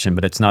that action,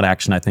 but it's not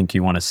action I think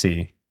you want to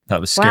see. That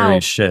was scary Wow,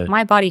 as shit.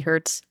 my body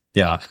hurts.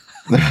 Yeah.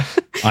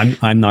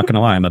 I'm not gonna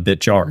lie, I'm a bit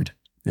jarred.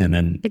 And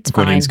then It's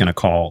Gwydion's fine. gonna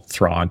call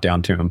Thraw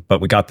down to him. But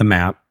we got the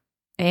map.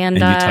 And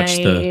you I touched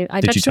the- I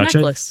did touched you the touch it?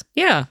 necklace.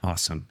 Yeah.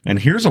 Awesome. and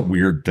here's a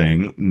weird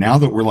thing. Now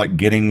that we're like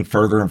getting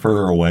further and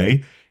further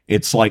away,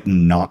 it's like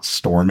not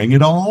storming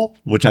at all,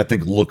 which I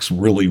think looks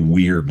really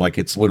weird. Like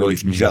it's literally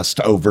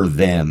just over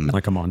them.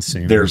 Like a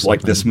monsoon. There's or like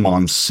something. this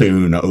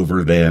monsoon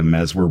over them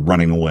as we're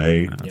running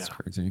away. That's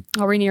crazy.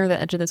 Are we near the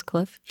edge of this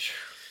cliff?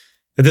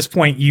 At this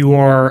point, you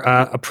are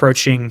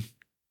approaching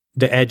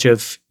the edge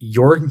of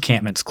your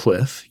encampment's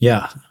cliff.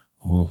 Yeah.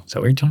 Oh. Is that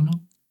what you're talking about?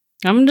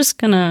 I'm just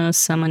gonna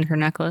summon her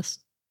necklace.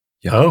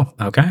 Yeah. Oh,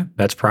 okay.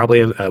 That's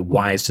probably a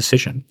wise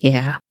decision.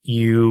 Yeah.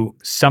 You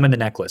summon the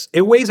necklace.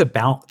 It weighs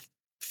about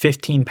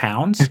 15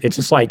 pounds. It's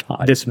just like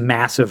this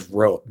massive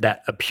rope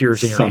that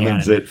appears in your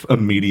Summons hand. it,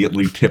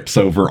 immediately tips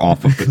over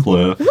off of the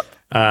cliff.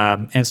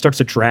 And starts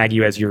to drag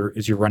you as you're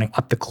running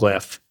up the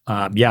cliff.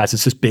 It's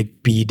just this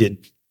big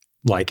beaded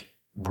like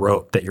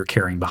rope that you're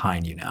carrying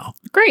behind you now.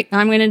 Great.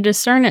 I'm gonna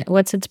discern it.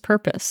 What's its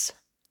purpose?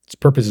 Its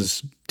purpose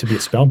is to be a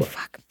spellbook.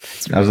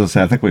 I was gonna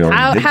say, I think we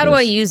already did How do this.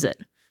 I use it?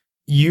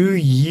 You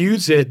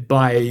use it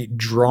by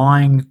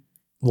drawing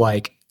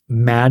like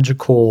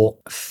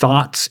magical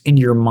thoughts in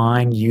your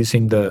mind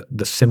using the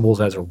symbols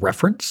as a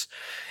reference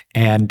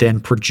and then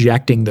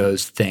projecting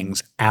those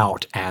things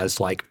out as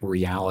like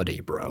reality,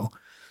 bro.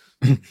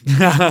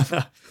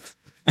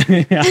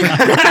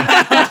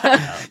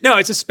 No,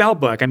 it's a spell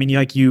book. I mean,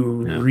 you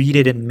read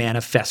it and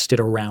manifest it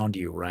around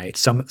you, right?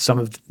 Some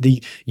of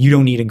you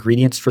don't need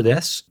ingredients for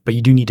this, but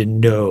you do need to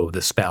know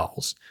the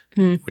spells,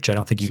 which I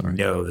don't think you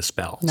know the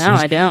spells. No,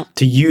 I don't.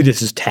 To you,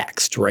 this is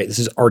text, right? This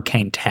is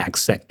arcane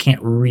text that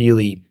can't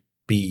really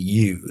be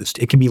used.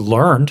 It can be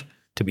learned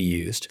to be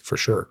used for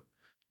sure.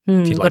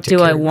 But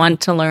do I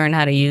want to learn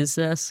how to use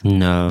this?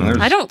 No.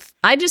 I don't.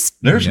 I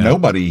just. There's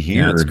nobody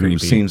here it's who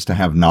creepy. seems to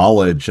have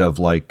knowledge of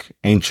like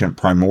ancient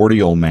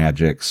primordial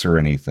magics or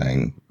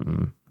anything.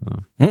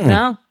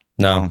 No.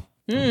 No.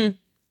 Mm.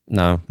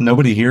 No.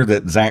 Nobody here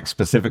that Zach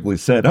specifically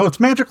said, "Oh, it's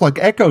magic like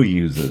Echo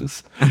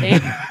uses." Who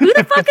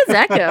the fuck is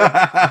Echo?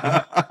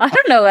 I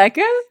don't know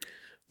Echo.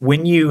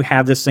 When you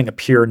have this thing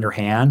appear in your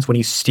hands, when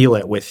you steal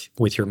it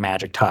with your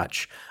magic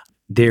touch,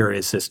 there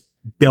is this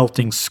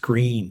belting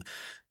scream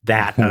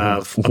that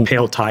of a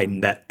pale titan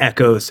that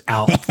echoes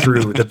out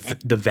through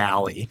the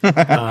valley.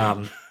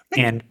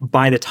 And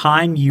by the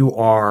time you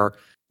are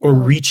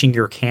reaching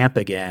your camp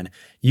again,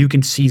 you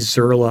can see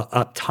Zerla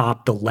up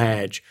top the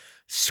ledge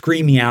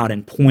screaming out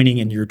and pointing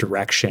in your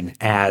direction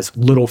as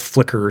little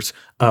flickers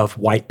of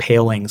white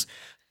palings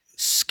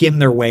skim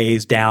their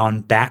ways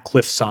down that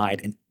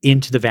cliffside and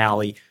into the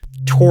valley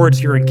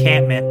towards your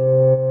encampment.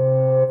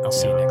 I'll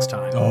see you next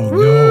time. Oh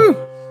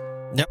no.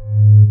 Yep.